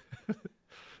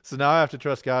now I have to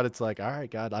trust God. It's like, all right,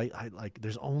 God, I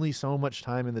there's only so much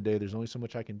time in the day. There's only so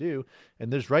much I can do.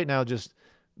 And there's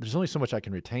only so much I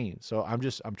can retain. So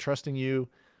I'm trusting you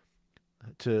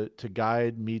to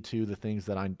guide me to the things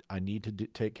that I need to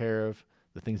take care of,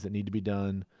 the things that need to be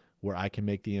done, where I can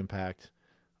make the impact.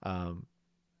 And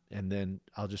then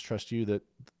I'll just trust you that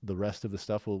the rest of the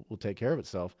stuff will take care of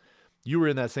itself. You were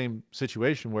in that same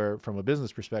situation where, from a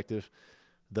business perspective,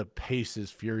 the pace is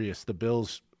furious. The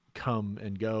bills come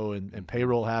and go, and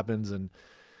payroll happens, and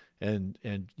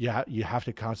you have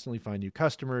to constantly find new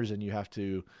customers, and you have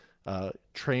to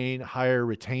train, hire,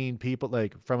 retain people.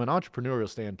 Like, from an entrepreneurial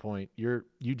standpoint,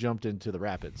 you jumped into the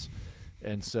rapids.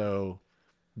 And so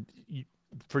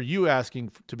for you asking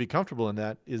to be comfortable in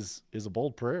that is a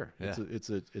bold prayer. Yeah. It's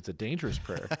a dangerous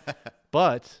prayer.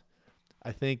 But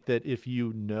I think that if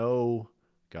you know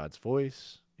God's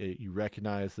voice, you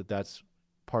recognize that that's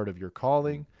part of your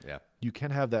calling. Yeah. You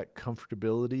can have that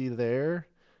comfortability there.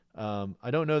 I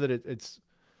don't know that it's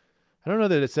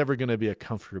ever going to be a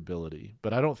comfortability,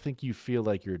 but I don't think you feel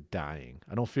like you're dying.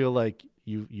 I don't feel like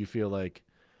you feel like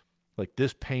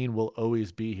this pain will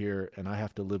always be here and I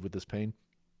have to live with this pain.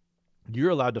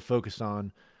 You're allowed to focus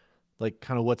on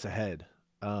kind of what's ahead.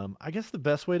 I guess the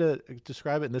best way to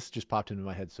describe it, and this just popped into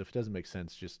my head, so if it doesn't make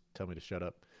sense, just tell me to shut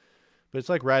up. But it's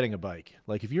like riding a bike.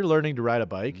 Like, if you're learning to ride a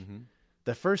bike,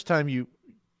 the first time you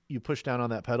push down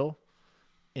on that pedal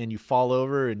and you fall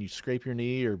over and you scrape your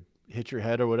knee or hit your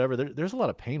head or whatever, there's a lot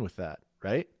of pain with that,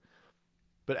 right?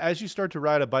 But as you start to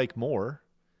ride a bike more,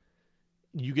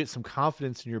 you get some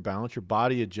confidence in your balance, your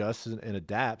body adjusts and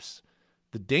adapts.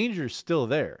 The danger is still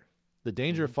there. The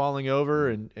danger of falling over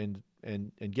and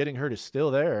getting hurt is still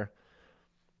there.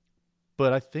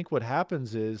 But I think what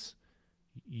happens is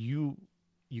you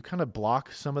kind of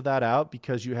block some of that out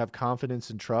because you have confidence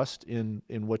and trust in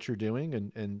what you're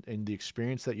doing and the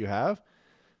experience that you have,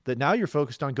 that now you're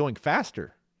focused on going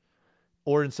faster.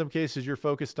 Or in some cases, you're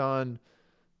focused on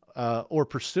or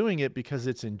pursuing it because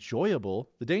it's enjoyable.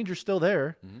 The danger's still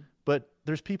there, but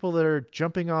there's people that are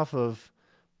jumping off of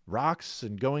rocks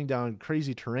and going down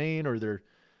crazy terrain, or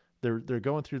they're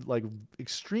going through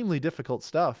extremely difficult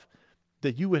stuff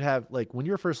that you would have, when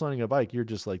you're first learning a bike, you're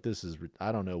just like,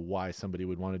 I don't know why somebody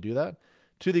would want to do that,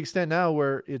 to the extent now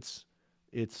where it's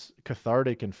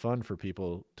cathartic and fun for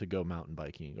people to go mountain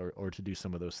biking or to do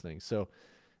some of those things. So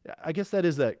I guess that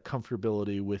is that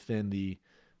comfortability within the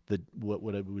what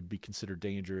would be considered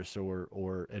dangerous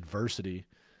or adversity.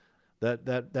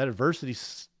 That adversity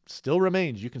still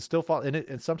remains. You can still fall,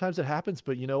 and sometimes it happens.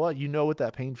 But you know what? You know what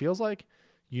that pain feels like.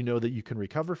 You know that you can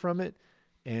recover from it,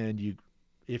 and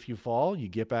if you fall, you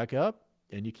get back up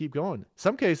and you keep going.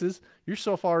 Some cases, you're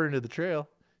so far into the trail,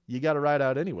 you got to ride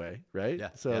out anyway, right? Yeah,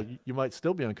 So yeah. you might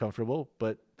still be uncomfortable,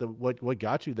 but what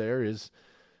got you there is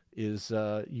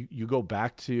you go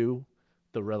back to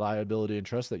the reliability and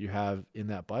trust that you have in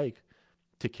that bike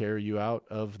to carry you out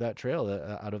of that trail,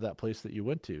 out of that place that you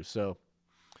went to. So,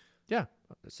 yeah.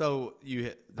 So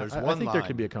there's one I think line. there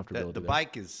can be a comfortability The there.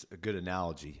 bike is a good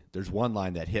analogy. There's one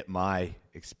line that hit my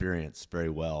experience very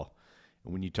well.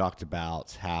 And when you talked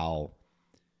about how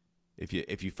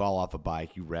if you fall off a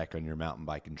bike, you wreck on your mountain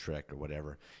biking trick or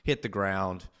whatever, hit the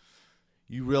ground,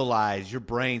 you realize, your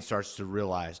brain starts to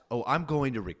realize, oh, I'm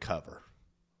going to recover.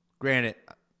 Granted,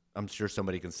 I'm sure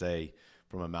somebody can say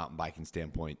from a mountain biking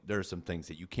standpoint, there are some things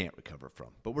that you can't recover from.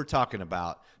 But we're talking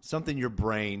about something your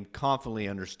brain confidently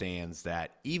understands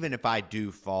that even if I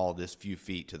do fall this few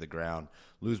feet to the ground,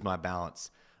 lose my balance,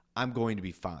 I'm going to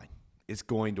be fine. It's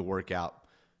going to work out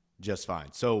just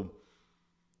fine. So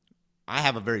I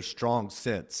have a very strong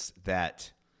sense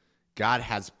that God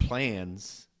has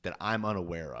plans that I'm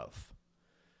unaware of.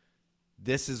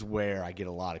 This is where I get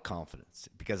a lot of confidence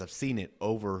because I've seen it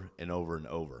over and over and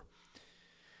over.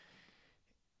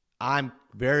 I'm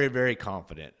very, very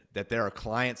confident that there are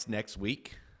clients next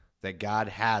week that God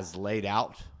has laid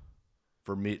out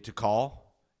for me to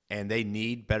call, and they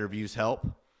need Better View's help.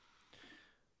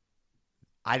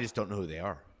 I just don't know who they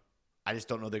are. I just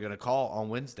don't know they're going to call on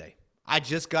Wednesday. I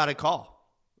just got a call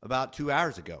about 2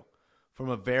 hours ago from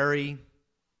a very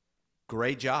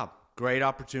great job, great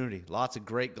opportunity, lots of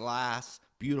great glass,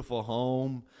 beautiful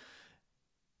home,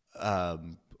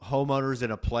 homeowners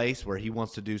in a place where he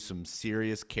wants to do some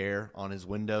serious care on his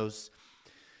windows.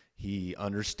 He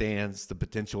understands the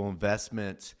potential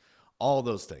investment, all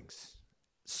those things.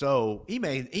 So he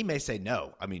may say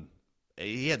no. I mean,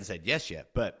 he hasn't said yes yet,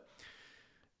 but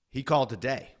he called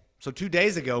today. So 2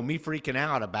 days ago, me freaking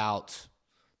out about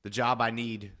the job I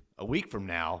need a week from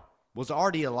now was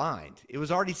already aligned. It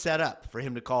was already set up for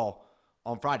him to call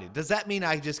on Friday. Does that mean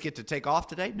I just get to take off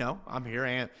today? No, I'm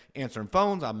here answering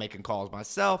phones. I'm making calls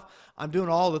myself. I'm doing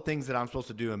all the things that I'm supposed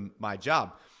to do in my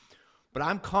job. But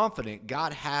I'm confident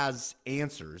God has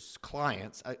answers,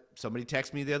 clients. Somebody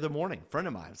texted me the other morning, a friend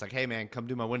of mine. It's like, hey, man, come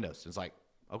do my windows. It's like,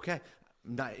 okay.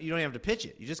 You don't even have to pitch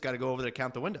it. You just got to go over there and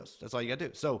count the windows. That's all you got to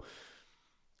do. So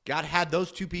God had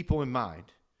those two people in mind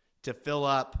to fill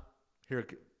up here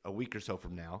a week or so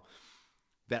from now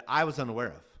that I was unaware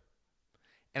of.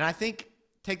 And I think,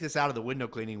 take this out of the window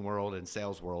cleaning world and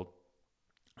sales world,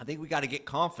 I think we got to get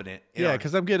confident. Yeah,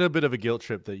 because I'm getting a bit of a guilt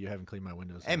trip that you haven't cleaned my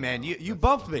windows. Hey, man, you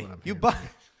bumped me. You bumped.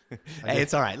 Hey,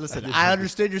 it's all right. Listen, I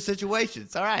understood your situation.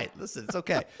 It's all right. Listen, it's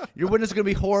okay. Your windows are going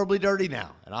to be horribly dirty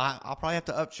now, and I'll probably have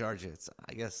to upcharge you.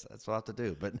 I guess that's what I have to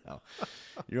do. But no,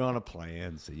 you're on a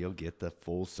plan, so you'll get the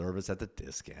full service at the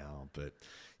discount. But,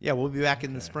 yeah, we'll be back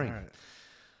in the spring.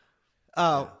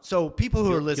 Right. So people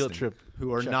who are listening, trip,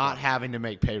 who are not having to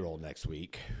make payroll next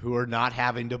week, who are not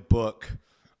having to book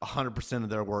 100% of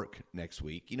their work next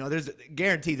week, there's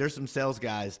guaranteed there's some sales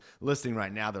guys listening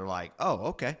right now. They're like, oh,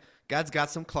 okay, God's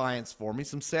got some clients for me,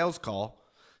 some sales calls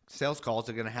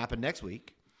are going to happen next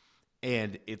week,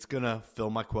 and it's going to fill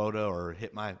my quota or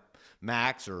hit my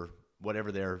max or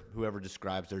whatever whoever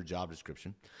describes their job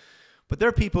description. But there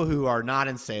are people who are not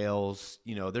in sales,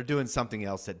 they're doing something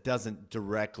else that doesn't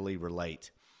directly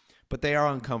relate, but they are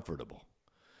uncomfortable.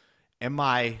 And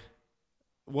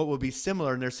what would be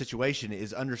similar in their situation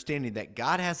is understanding that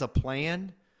God has a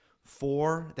plan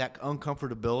for that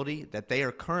uncomfortability that they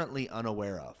are currently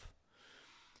unaware of.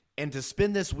 And to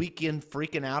spend this weekend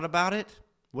freaking out about it,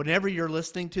 whenever you're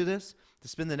listening to this, to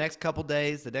spend the next couple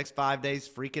days, the next 5 days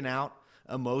freaking out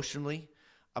emotionally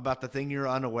about the thing you're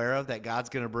unaware of that God's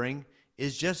going to bring,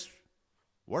 is just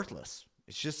worthless.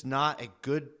 It's just not a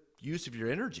good use of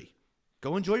your energy.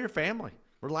 Go enjoy your family.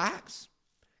 Relax.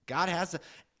 God has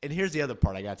and here's the other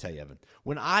part I got to tell you, Evan.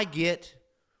 When I get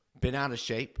bent out of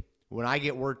shape, when I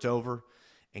get worked over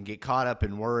and get caught up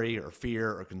in worry or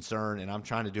fear or concern, and I'm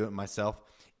trying to do it myself,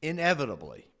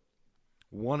 inevitably,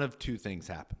 one of two things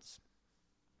happens.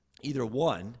 Either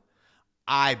one,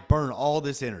 I burn all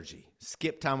this energy,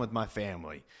 skip time with my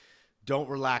family, don't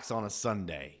relax on a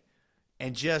Sunday,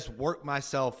 and just work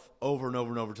myself over and over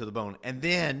and over to the bone. And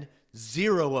then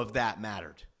zero of that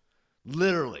mattered.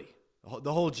 Literally.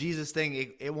 The whole Jesus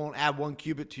thing, it won't add 1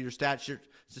 cubit to your stature.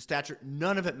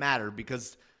 None of it mattered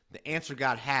because the answer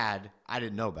God had, I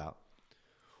didn't know about.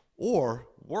 Or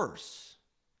worse,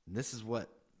 and this is what,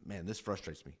 man, this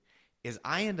frustrates me, is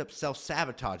I end up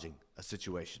self-sabotaging a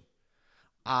situation.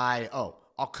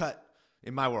 I'll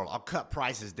cut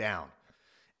prices down.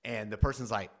 And the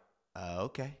person's like,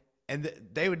 okay. And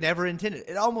they would never intend it.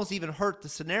 It almost even hurt the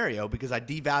scenario because I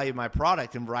devalued my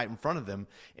product and right in front of them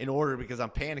because I'm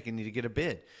panicking to get a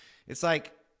bid. It's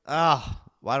like,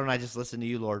 why don't I just listen to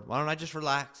you, Lord? Why don't I just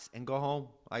relax and go home?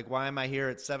 Like, why am I here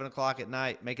at 7 o'clock at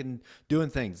night doing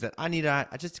things that I need? I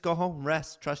just go home,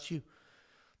 rest, trust you.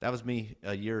 That was me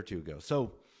a year or two ago.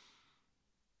 So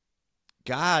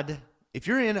God, if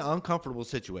you're in an uncomfortable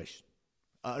situation,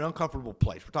 an uncomfortable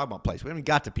place, we're talking about place. We haven't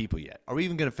got to people yet. Are we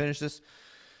even going to finish this?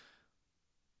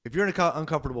 If you're in an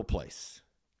uncomfortable place,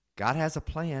 God has a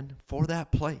plan for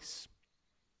that place.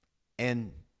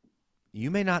 And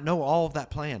you may not know all of that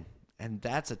plan, and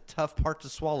that's a tough part to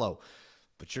swallow,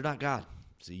 but you're not God.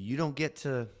 So you don't get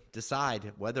to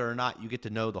decide whether or not you get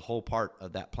to know the whole part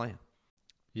of that plan.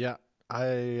 Yeah, I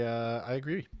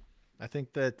agree. I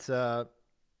think that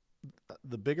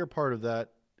the bigger part of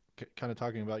that, kind of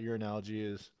talking about your analogy,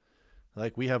 is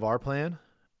like we have our plan,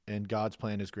 and God's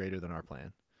plan is greater than our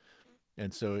plan.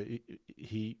 And so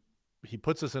he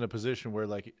puts us in a position where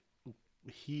like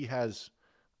he has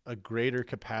a greater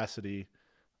capacity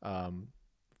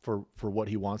for what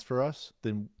he wants for us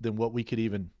than what we could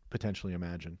even potentially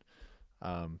imagine.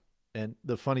 And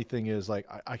the funny thing is, like,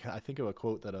 I think of a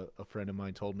quote that a friend of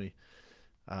mine told me.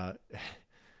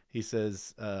 He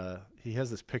says he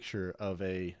has this picture of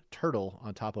a turtle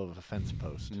on top of a fence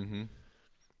post. Mm-hmm.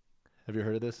 Have you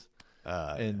heard of this?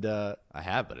 I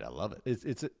have, but I love it.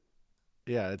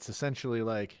 It's essentially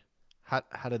like,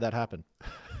 how did that happen?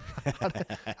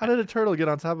 how did a turtle get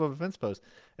on top of a fence post?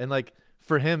 And like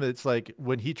for him, it's like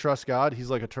when he trusts God, he's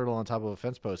like a turtle on top of a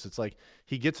fence post. It's like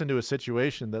he gets into a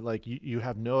situation that like you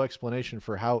have no explanation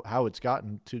for how it's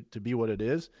gotten to be what it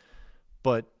is,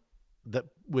 but that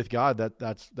with God,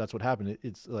 that's what happened.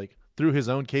 It's like through his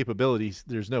own capabilities,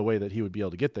 there's no way that he would be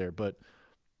able to get there, but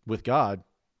with God,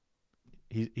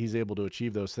 he's able to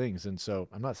achieve those things. And so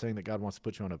I'm not saying that God wants to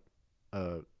put you on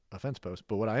a fence post,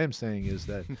 but what I am saying is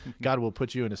that God will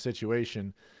put you in a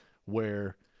situation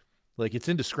where like it's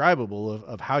indescribable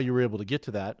of how you were able to get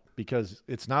to that, because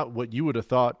it's not what you would have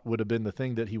thought would have been the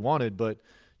thing that he wanted, but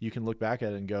you can look back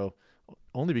at it and go,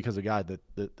 only because of God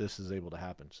that this is able to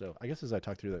happen. So I guess as I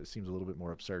talk through that, it seems a little bit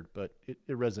more absurd, but it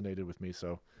resonated with me.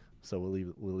 So we'll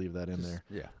leave that in there.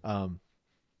 Yeah.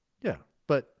 Yeah.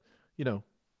 But you know,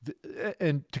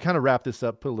 and to kind of wrap this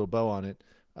up, put a little bow on it.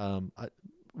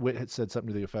 Whit had said something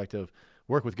to the effect of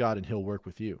work with God and he'll work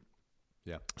with you.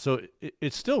 Yeah. So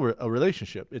it's still a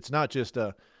relationship. It's not just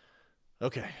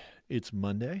okay, it's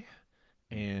Monday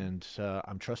and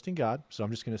I'm trusting God. So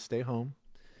I'm just going to stay home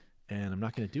and I'm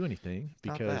not going to do anything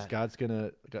because God's going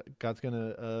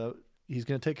to he's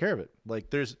going to take care of it. Like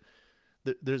there's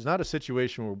not a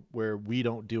situation where we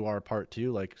don't do our part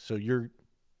too. Like, so you're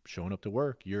showing up to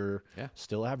work, you're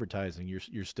still advertising,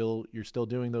 you're still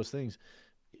doing those things.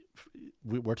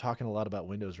 We're talking a lot about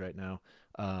Windows right now.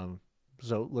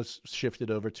 So let's shift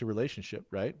it over to relationship,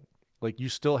 right? Like you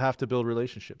still have to build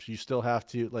relationships. You still have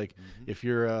to, like, if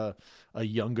you're a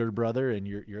younger brother and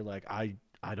you're like, I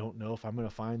don't know if I'm going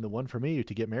to find the one for me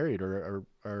to get married or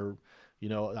you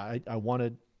know, I want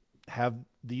to have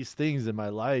these things in my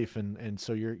life. And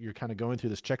so you're kind of going through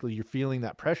this checklist, you're feeling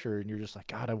that pressure and you're just like,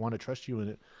 God, I want to trust you in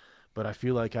it, but I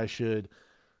feel like I should,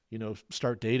 you know,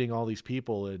 start dating all these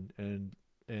people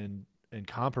and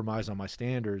compromise on my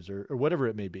standards or whatever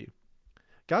it may be.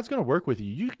 God's going to work with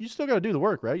you. You still got to do the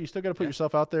work, right? You still got to put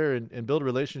yourself out there and build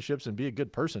relationships and be a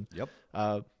good person. Yep.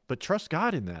 But trust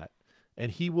God in that,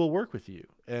 and he will work with you.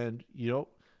 And, you know,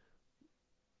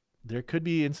 there could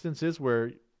be instances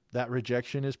where that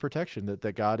rejection is protection,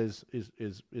 that God is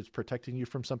protecting you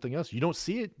from something else. You don't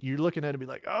see it. You're looking at it and be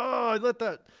like, oh, I let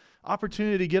that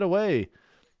opportunity get away.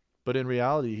 But in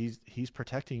reality, he's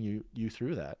protecting you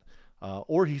through that.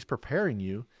 Or he's preparing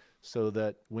you so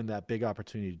that when that big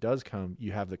opportunity does come,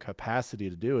 you have the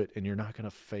capacity to do it and you're not going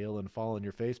to fail and fall on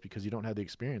your face because you don't have the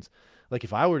experience. Like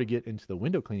if I were to get into the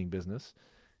window cleaning business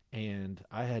and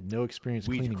I had no experience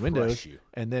cleaning windows,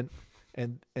 and then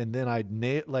I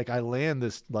land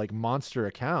this like monster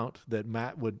account that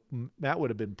Matt would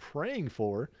have been praying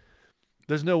for,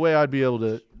 there's no way I'd be able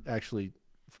to actually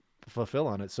fulfill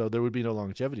on it. So there would be no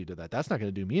longevity to that. That's not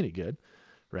going to do me any good.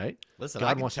 Right? Listen,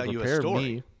 I can tell you a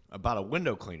story about a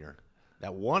window cleaner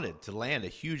that wanted to land a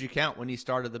huge account when he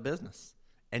started the business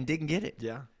and didn't get it.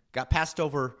 Yeah. Got passed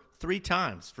over 3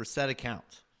 times for said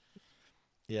account.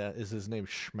 Yeah. Is his name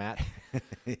Schmatt?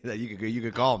 You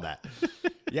could call him that.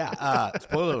 Yeah.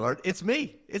 Spoiler alert. It's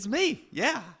me.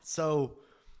 Yeah. So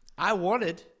I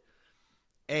wanted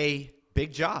a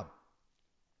big job.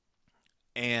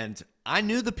 And I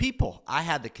knew the people. I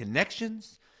had the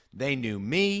connections. They knew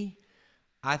me.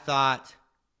 I thought,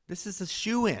 this is a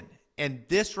shoe-in. And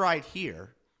this right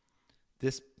here,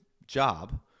 this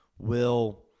job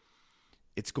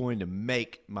it's going to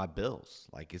make my bills.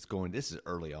 This is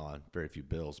early on, very few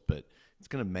bills, but it's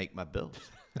going to make my bills.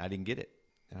 I didn't get it,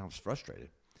 and I was frustrated.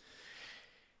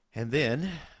 And then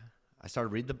I started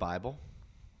reading the Bible,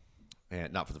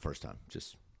 and not for the first time,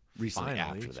 just recently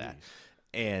after that.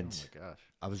 And Oh my gosh.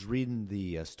 I was reading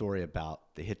the story about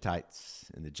the Hittites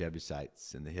and the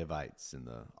Jebusites and the Hivites and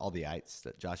all the ites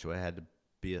that Joshua had to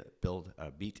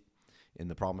beat in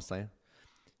the Promised Land.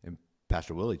 And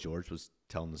Pastor Willie George was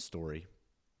telling the story,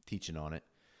 teaching on it,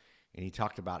 and he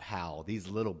talked about how these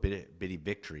little bitty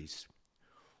victories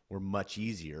were much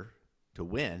easier to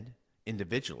win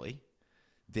individually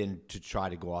than to try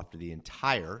to go after the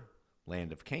entire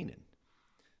land of Canaan.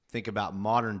 Think about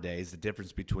modern days, the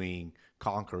difference between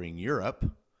conquering Europe,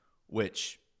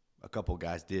 which a couple of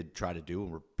guys did try to do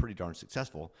and were pretty darn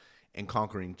successful, and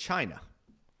conquering China.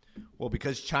 Well,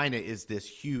 because China is this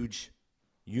huge,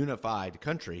 unified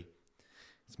country,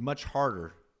 it's much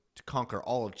harder to conquer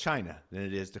all of China than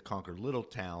it is to conquer little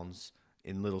towns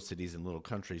in little cities and little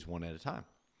countries one at a time.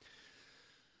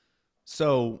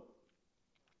 So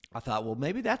I thought, well,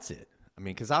 maybe that's it. I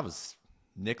mean, because I was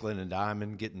nickel and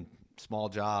diming, getting small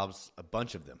jobs, a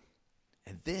bunch of them.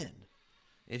 And then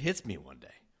it hits me one day.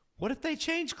 What if they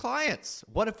change clients?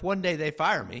 What if one day they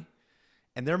fire me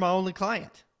and they're my only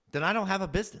client? Then I don't have a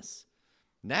business.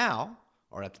 Now,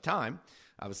 or at the time,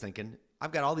 I was thinking,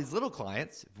 I've got all these little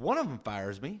clients. If one of them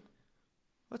fires me,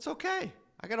 that's okay.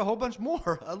 I got a whole bunch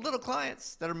more little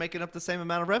clients that are making up the same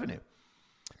amount of revenue.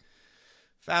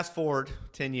 Fast forward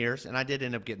 10 years, and I did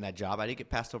end up getting that job. I did get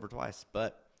passed over twice,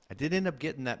 but I did end up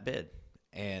getting that bid.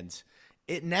 And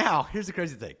here's the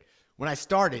crazy thing. When I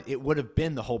started, it would have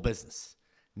been the whole business.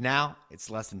 Now, it's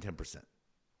less than 10%,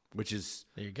 which is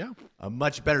There you go. a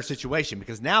much better situation,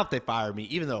 because now if they fire me,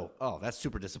 even though, that's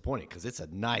super disappointing because it's a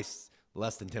nice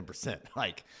less than 10%.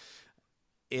 Like,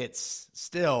 it's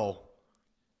still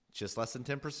just less than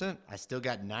 10%. I still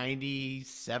got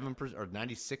 97% or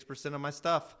 96% of my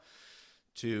stuff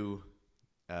to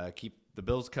keep the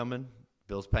bills coming,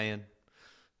 bills paying,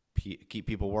 keep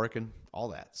people working, all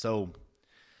that. So,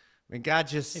 I mean, God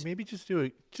just, Hey, maybe just do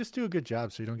a good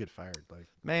job so you don't get fired. Like,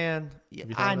 man, have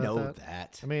you thought I about know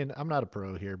that. I mean, I'm not a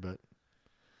pro here, but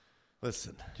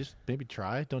Listen, just maybe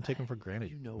try. Don't take them for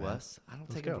granted. you know man. us. I don't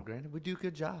Let's take it go. for granted. We do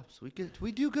good jobs.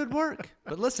 We do good work.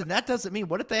 But listen, that doesn't mean,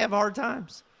 what if they have hard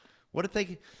times? What if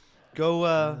they go,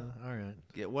 All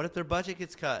right. what if their budget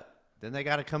gets cut? Then they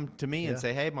got to come to me and Yeah.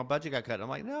 say, hey, my budget got cut. I'm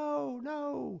like,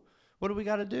 no. What do we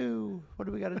got to do? What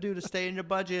do we got to do to stay in your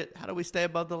budget? How do we stay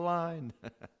above the line?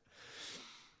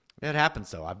 It happens,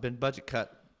 though. I've been budget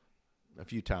cut a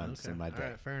few times in my All day.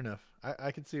 right, fair enough.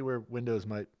 I can see where Windows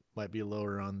might be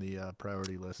lower on the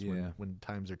priority list Yeah. when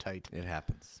times are tight. It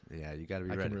happens. Yeah, you got to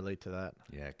be I ready. can relate to that.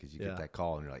 Yeah, because you Yeah. get that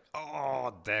call and you're like,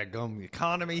 oh, daggum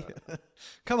economy.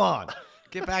 Come on.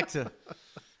 Get back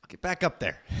up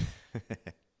there.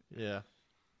 Yeah.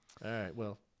 All right.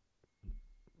 Well,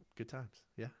 good times.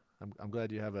 Yeah. I'm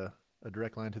glad you have a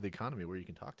direct line to the economy where you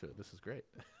can talk to it. This is great.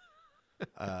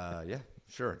 Yeah,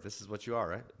 sure. This is what you are,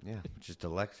 right? Yeah, just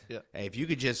elect. Yeah. Hey, if you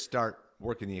could just start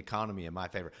working the economy in my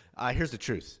favor. Here's the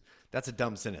truth. That's a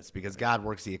dumb sentence because God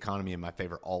works the economy in my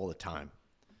favor all the time.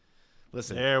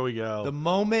 Listen, There we go. the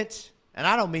moment, and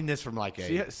I don't mean this from like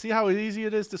a, See how easy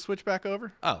it is to switch back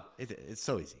over? it's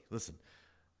so easy. Listen,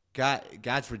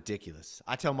 God's ridiculous.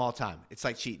 I tell him all the time, it's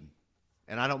like cheating.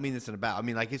 And I don't mean this in a bad, I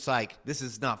mean, like, it's like, this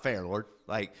is not fair, Lord.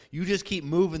 Like, you just keep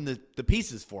moving the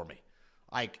pieces for me.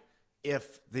 Like,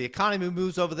 if the economy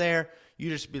moves over there, you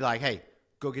just be like, hey,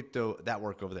 go get that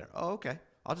work over there. Oh, okay.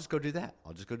 I'll just go do that.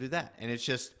 And it's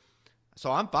just,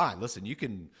 so I'm fine. Listen, you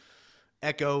can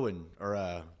echo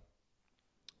or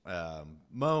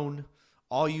moan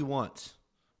all you want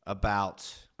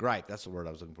about gripe. That's the word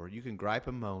I was looking for. You can gripe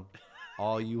and moan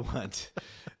all you want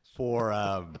for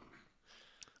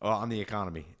on the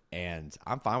economy, and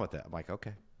I'm fine with that. I'm like,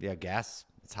 okay, yeah, gas,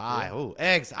 it's high. Yeah. Oh,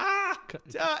 eggs,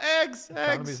 eggs.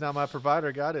 Economy's not my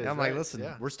provider. God is. I'm like, right? listen,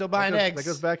 Yeah. we're still buying eggs. That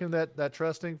goes back into that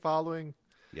trusting, following.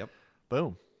 Yep.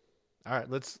 Boom. All right,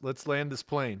 let's land this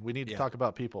plane. We need to Yeah. talk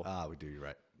about people. We do. You're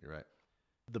right.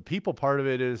 The people part of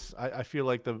it is, I feel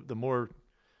like the more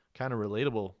kind of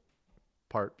relatable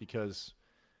part, because,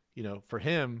 for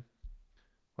him,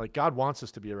 like, God wants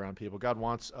us to be around people. God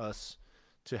wants us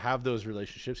to have those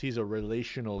relationships. He's a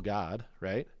relational God,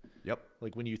 right? Yep.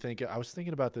 Like, when you think, I was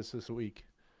thinking about this week,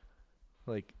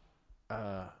 like,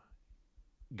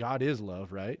 God is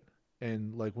love, right?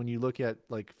 And like when you look at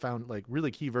like found like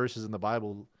really key verses in the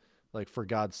Bible, like for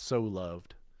God so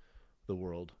loved the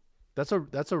world, that's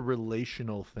a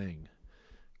relational thing.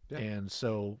 Yeah. And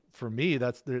so for me,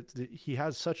 he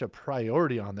has such a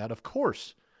priority on that. Of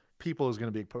course, people is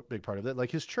going to be a big part of it.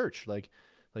 Like his church, like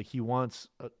he wants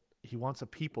a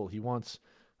people. He wants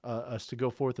us to go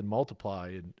forth and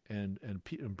multiply and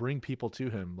bring people to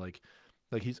him. Like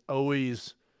he's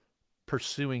always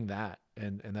pursuing that,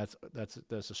 and that's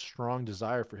a strong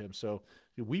desire for him. So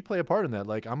we play a part in that.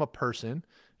 Like I'm a person.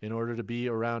 In order to be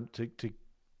around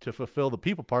to fulfill the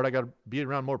people part, I got to be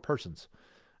around more persons,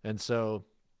 and so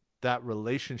that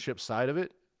relationship side of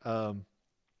it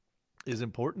is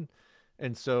important.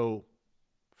 And so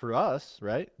for us,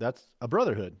 right, that's a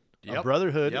brotherhood. Yep. A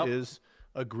brotherhood Yep. is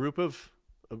a group of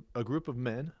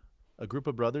men, a group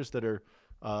of brothers that are,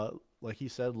 like he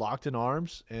said, locked in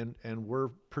arms, and we're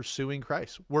pursuing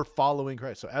Christ. We're following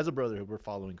Christ. So as a brotherhood, we're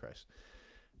following Christ.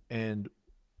 And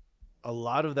a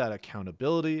lot of that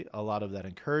accountability, a lot of that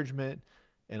encouragement,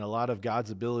 and a lot of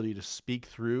God's ability to speak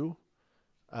through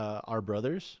our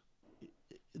brothers,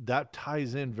 that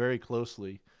ties in very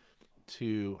closely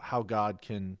to how God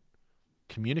can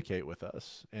communicate with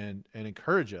us and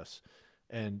encourage us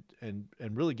and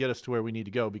really get us to where we need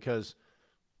to go. Because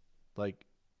like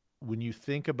when you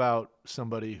think about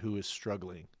somebody who is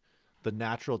struggling, the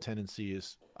natural tendency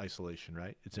is isolation,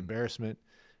 right? It's embarrassment.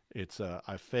 It's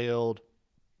I failed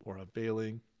or I'm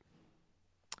failing,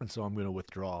 and so I'm going to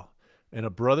withdraw. And a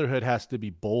brotherhood has to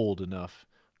be bold enough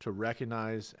to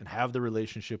recognize and have the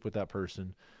relationship with that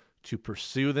person, to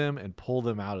pursue them and pull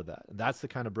them out of that. And that's the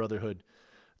kind of brotherhood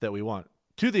that we want.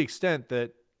 To the extent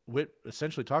that Whit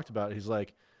essentially talked about, he's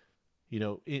like, you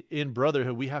know, in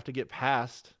brotherhood, we have to get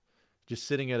past just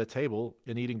sitting at a table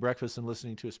and eating breakfast and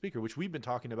listening to a speaker, which we've been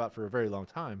talking about for a very long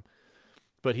time.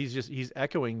 But he's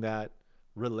echoing that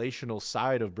relational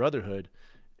side of brotherhood.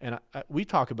 And we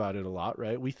talk about it a lot,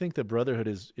 right? We think that brotherhood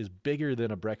is bigger than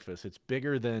a breakfast. It's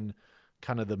bigger than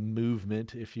kind of the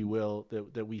movement, if you will,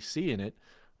 that we see in it.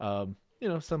 You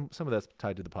know, some of that's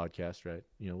tied to the podcast, right?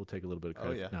 You know, we'll take a little bit of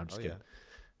credit. Oh, yeah. No, I'm just Oh, kidding.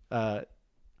 yeah.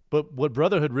 But what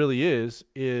brotherhood really is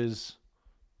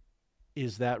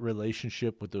that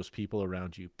relationship with those people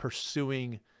around you,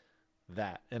 pursuing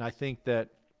that. And I think that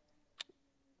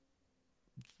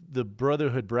the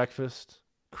brotherhood breakfast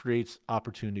creates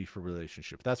opportunity for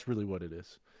relationship. That's really what it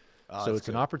is. So it's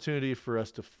an opportunity for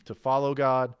us to follow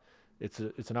God. It's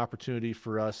an opportunity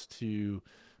for us to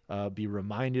be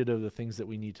reminded of the things that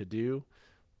we need to do.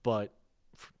 But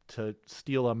to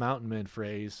steal a Mountain Man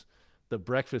phrase, the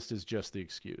breakfast is just the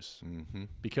excuse. Mm-hmm.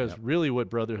 Because really what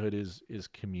brotherhood is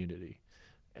community.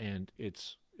 And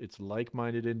it's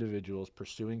like-minded individuals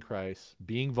pursuing Christ,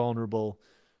 being vulnerable,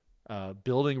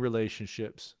 building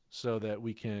relationships so that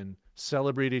we can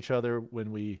celebrate each other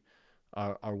when we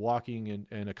are walking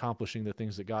and accomplishing the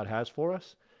things that God has for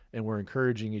us. And we're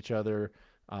encouraging each other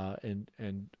and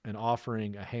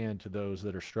offering a hand to those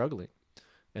that are struggling.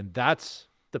 And that's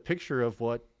the picture of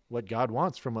what God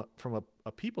wants from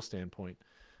a people standpoint.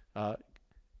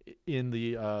 In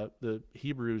the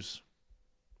Hebrews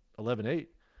 11:8,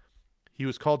 he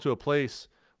was called to a place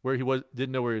where he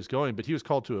didn't know where he was going, but he was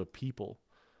called to a people.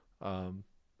 And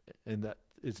that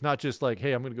it's not just like,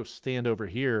 hey, I'm going to go stand over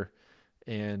here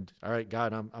and all right,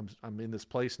 God, I'm in this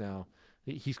place now.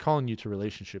 He's calling you to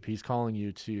relationship. He's calling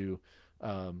you to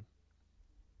a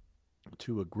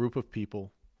group of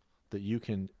people that you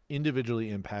can individually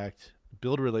impact,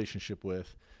 build a relationship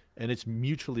with, and it's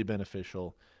mutually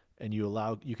beneficial. And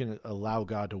you can allow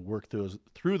God to work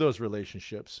through those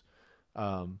relationships,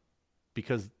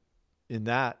 because in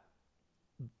that,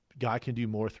 God can do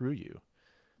more through you.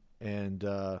 And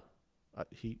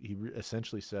he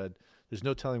essentially said, "There's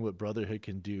no telling what brotherhood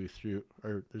can do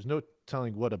there's no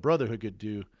telling what a brotherhood could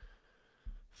do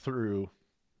through."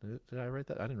 Did I write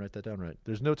that? I didn't write that down right.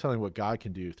 There's no telling what God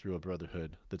can do through a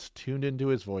brotherhood that's tuned into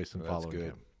His voice and following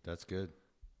Him. That's good.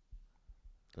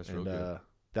 That's real good.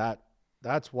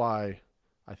 That's why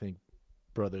I think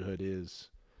brotherhood is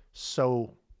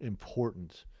so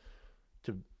important,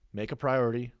 to make a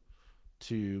priority,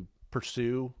 to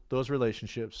pursue those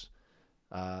relationships.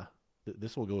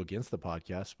 This will go against the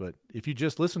podcast, but if you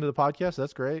just listen to the podcast,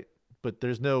 that's great. But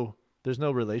there's no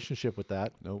relationship with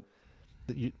that. Nope.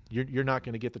 You're not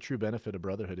going to get the true benefit of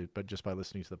brotherhood, but just by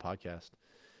listening to the podcast.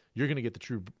 You're going to get the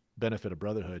true benefit of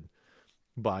brotherhood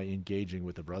by engaging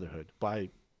with the brotherhood, by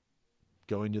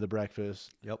going to the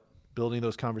breakfast, building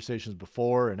those conversations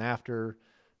before and after,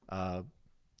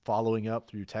 following up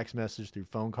through text message, through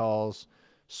phone calls,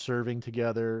 serving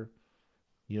together,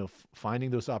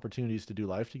 finding those opportunities to do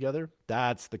life together.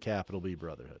 That's the capital B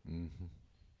brotherhood. Mm-hmm.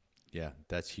 Yeah,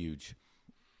 that's huge.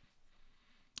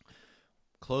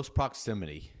 Close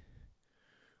proximity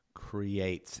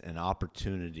creates an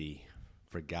opportunity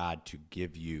for God to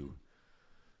give you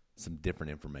some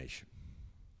different information.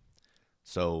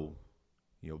 So,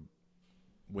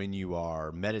 when you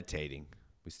are meditating,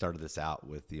 we started this out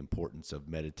with the importance of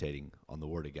meditating on the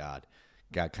Word of God.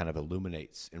 God kind of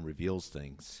illuminates and reveals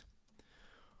things.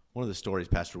 One of the stories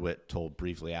Pastor Witt told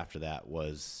briefly after that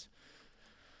was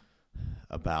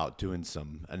about doing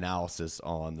some analysis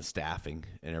on the staffing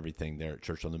and everything there at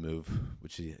Church on the Move,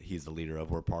 which he's the leader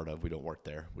of, we're part of. We don't work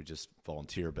there. We just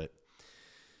volunteer, but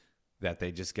that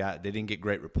they didn't get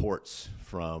great reports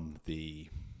from the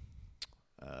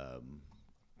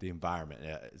environment.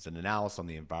 It's an analysis on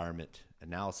the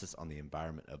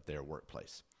environment of their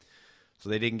workplace. So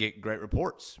they didn't get great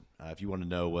reports. If you want to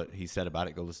know what he said about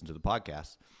it, go listen to the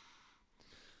podcast.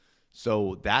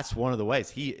 So that's one of the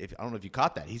ways. I don't know if you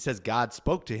caught that. He says God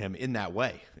spoke to him in that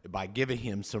way by giving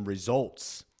him some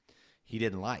results he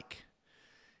didn't like.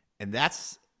 And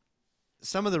that's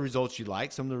some of the results you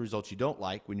like, some of the results you don't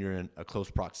like when you're in a close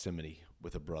proximity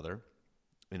with a brother,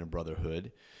 in a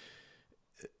brotherhood.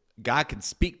 God can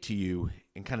speak to you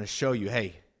and kind of show you,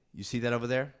 hey, you see that over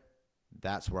there?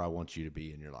 That's where I want you to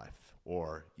be in your life.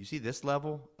 Or you see this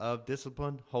level of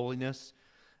discipline, holiness,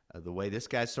 the way this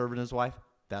guy's serving his wife?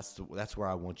 That's where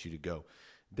I want you to go.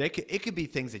 It could be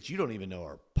things that you don't even know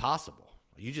are possible.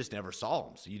 You just never saw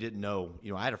them, so you didn't know.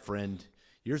 I had a friend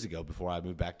years ago before I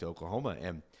moved back to Oklahoma,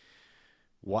 and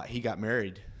he got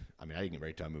married. I mean, I didn't get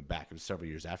married until I moved back. It was several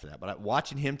years after that. But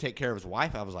watching him take care of his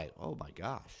wife, I was like, oh, my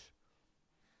gosh,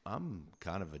 I'm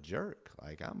kind of a jerk.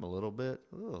 Like, I'm a little bit,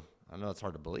 I know it's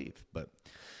hard to believe, but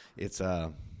it's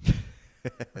so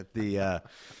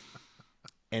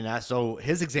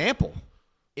his example,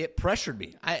 it pressured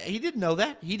me. He didn't know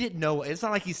that. He didn't know. It's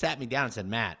not like he sat me down and said,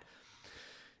 Matt,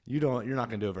 you're not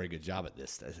going to do a very good job at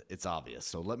this. It's obvious.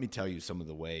 So let me tell you some of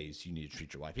the ways you need to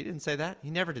treat your wife. He didn't say that. He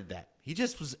never did that. He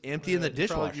just was emptying the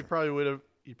dishwasher. You probably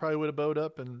would have bowed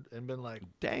up and been like,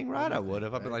 dang right I would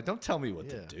have. I've been like, don't tell me what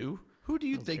to do. Who do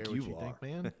you think you are?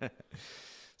 Man.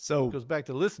 So it goes back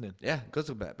to listening. Yeah, it goes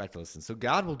back to listening. So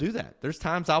God will do that. There's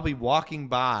times I'll be walking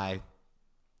by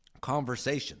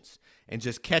conversations and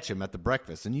just catch him at the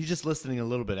breakfast, and you just listening a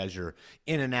little bit as you're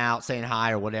in and out, saying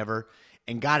hi or whatever,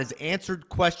 and God has answered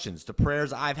questions, the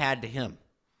prayers I've had to him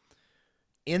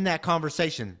in that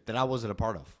conversation that I wasn't a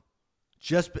part of.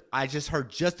 I just heard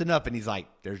just enough, and he's like,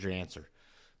 there's your answer.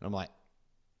 And I'm like,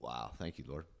 wow, thank you,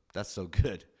 Lord. That's so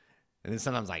good. And then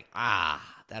sometimes like,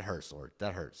 that hurts, Lord.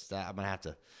 That hurts.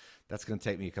 That's going to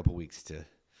take me a couple weeks to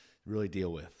really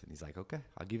deal with. And he's like, okay,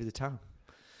 I'll give you the time.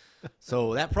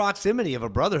 So that proximity of a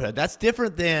brotherhood, that's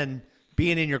different than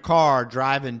being in your car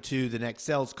driving to the next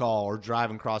sales call or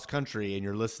driving cross country and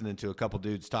you're listening to a couple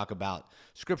dudes talk about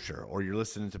Scripture, or you're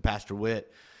listening to Pastor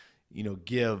Witt,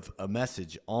 give a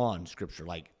message on Scripture.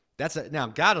 Like now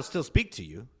God will still speak to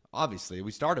you. Obviously,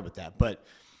 we started with that, but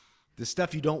the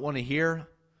stuff you don't want to hear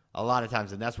a lot of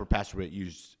times, and that's where Pastor Witt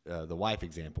used the wife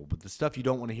example, but the stuff you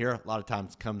don't want to hear a lot of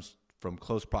times comes from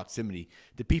close proximity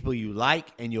to people you like,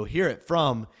 and you'll hear it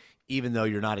from, even though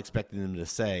you're not expecting them to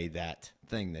say that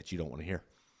thing that you don't want to hear.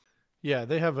 Yeah,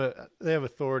 they have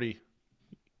authority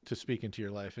to speak into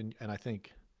your life, and I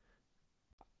think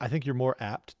you're more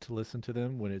apt to listen to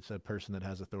them when it's a person that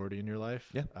has authority in your life.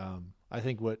 Yeah. I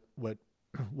think what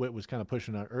was kind of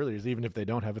pushing out earlier is even if they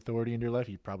don't have authority in your life,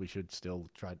 you probably should still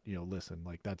try, listen.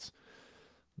 That's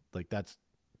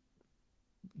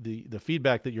the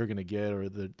feedback that you're going to get, or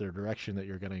the direction that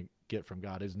you're going to get from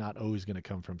God is not always going to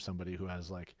come from somebody who has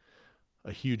like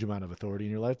a huge amount of authority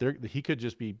in your life. He could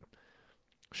just be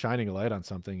shining a light on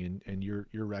something, and you're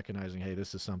recognizing, hey,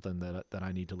 this is something that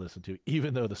I need to listen to,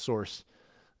 even though the source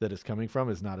that it's coming from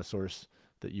is not a source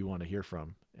that you want to hear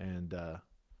from. And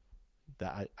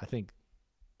that I think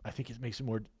it makes it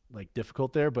more like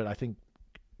difficult there, but I think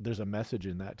there's a message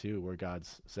in that too, where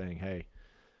God's saying, hey,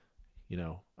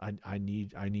 I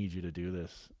need you to do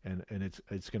this. And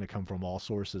it's going to come from all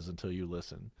sources until you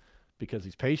listen, because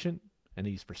he's patient and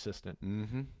he's persistent.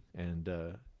 Mm-hmm.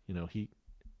 And,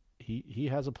 he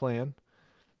has a plan,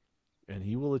 and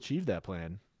he will achieve that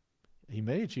plan. He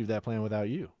may achieve that plan without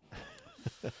you.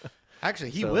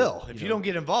 Actually, he will. If you don't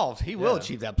get involved, he will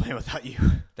achieve that plan without you.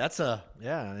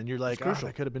 And you're like, crucial.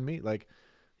 That could have been me. Like,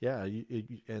 yeah.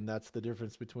 And that's the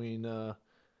difference between, the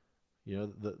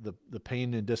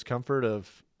pain and discomfort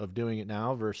of doing it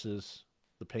now versus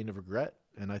the pain of regret.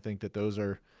 And I think that those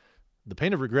are the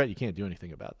pain of regret. You can't do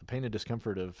anything about. The pain and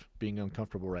discomfort of being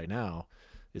uncomfortable right now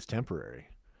is temporary.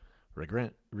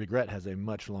 Regret has a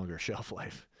much longer shelf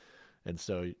life. And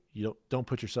so you don't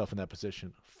put yourself in that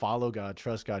position. Follow God,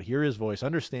 trust God, hear his voice,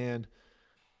 understand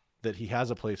that he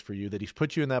has a place for you, that he's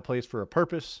put you in that place for a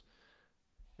purpose,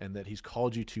 and that he's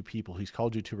called you to people. He's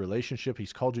called you to relationship.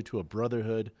 He's called you to a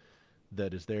brotherhood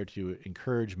that is there to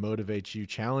encourage, motivate you,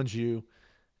 challenge you,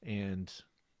 and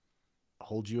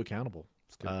hold you accountable.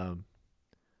 A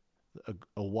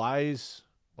wise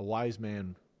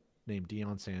man named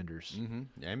Deion Sanders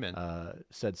Amen.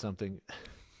 said something.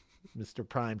 Mr.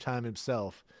 Prime Time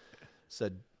himself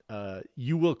said,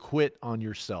 "You will quit on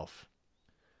yourself.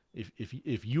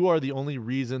 If you are the only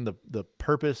reason, the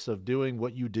purpose of doing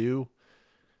what you do,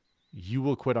 you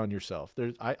will quit on yourself."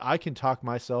 I can talk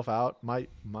myself out. My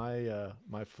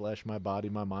flesh, my body,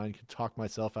 my mind can talk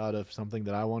myself out of something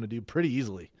that I want to do pretty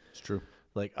easily. It's true.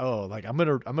 Like, I'm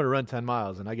gonna run 10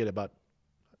 miles, and I get about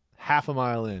half a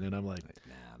mile in, and I'm like,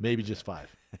 maybe just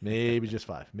 5, maybe just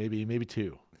 5, maybe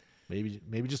 2,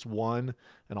 maybe just 1,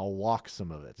 and I'll walk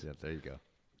some of it. Yeah, there you go.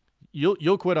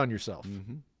 You'll quit on yourself,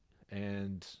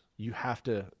 and you have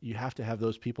to have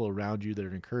those people around you that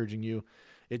are encouraging you.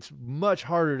 It's much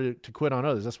harder to quit on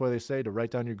others. That's why they say to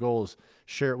write down your goals,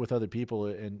 share it with other people,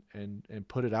 and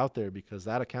put it out there, because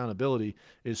that accountability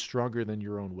is stronger than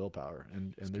your own willpower.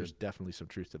 And there's definitely some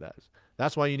truth to that.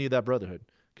 That's why you need that brotherhood,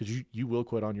 because you will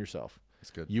quit on yourself.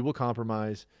 That's good. You will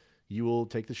compromise. You will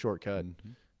take the shortcut.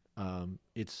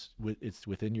 It's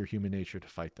within your human nature to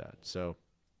fight that. So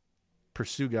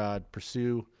pursue God,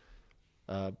 pursue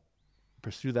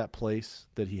that place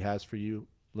that he has for you.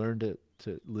 Learn to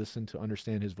listen, to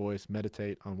understand his voice,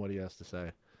 meditate on what he has to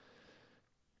say,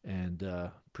 and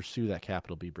pursue that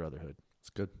capital B brotherhood.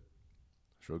 It's good.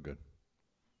 It's real good.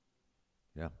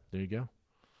 Yeah. There you go.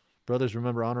 Brothers,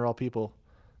 remember, honor all people,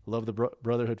 love the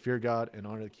brotherhood, fear God, and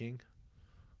honor the king.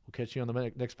 We'll catch you on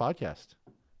the next podcast,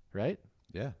 right?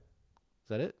 Yeah. Is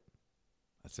that it?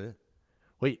 That's it.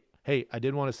 Wait, hey, I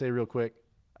did want to say real quick,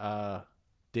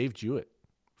 Dave Jewett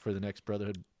for the next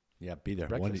brotherhood. Yeah, be there.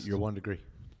 Breakfast. You're 1 degree.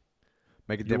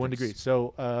 Make a You're difference. 1 degree.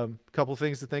 So, a couple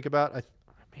things to think about.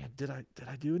 Did I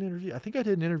do an interview? I think I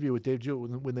did an interview with Dave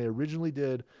Jewett when they originally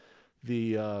did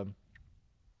the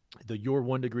Your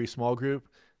 1 Degree small group.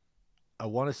 I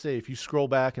want to say, if you scroll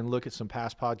back and look at some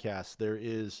past podcasts, there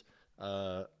is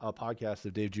a podcast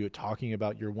of Dave Jewett talking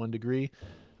about Your 1 Degree.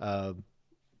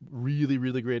 Really,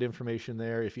 really great information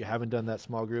there. If you haven't done that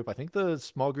small group, I think the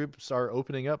small groups are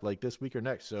opening up like this week or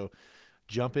next. So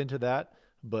jump into that.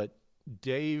 But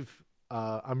Dave,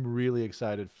 I'm really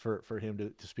excited for him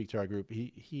to speak to our group.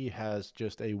 He has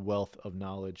just a wealth of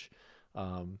knowledge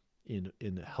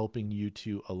in helping you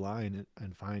to align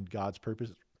and find God's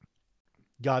purpose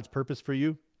for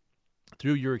you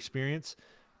through your experience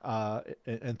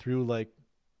and through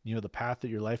the path that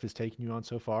your life has taken you on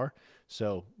so far.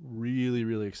 So really,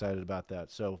 really excited about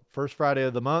that. So first Friday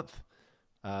of the month,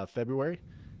 February,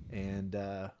 and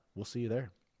we'll see you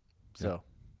there. So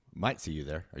might see you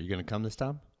there. Are you going to come this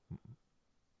time?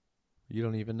 You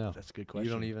don't even know. That's a good question.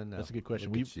 You don't even know. That's a good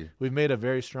question. Look at you. We've made a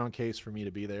very strong case for me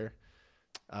to be there.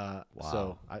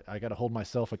 So I got to hold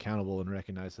myself accountable and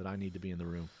recognize that I need to be in the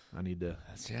room. I need to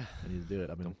do it.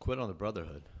 Don't quit on the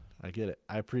brotherhood. I get it.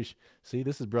 I appreciate. See,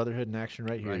 this is brotherhood in action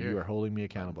right here. Right here. You are holding me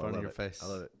accountable. In front I of love your it. face. I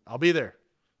love it. I'll be there.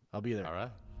 All right.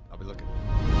 I'll be looking.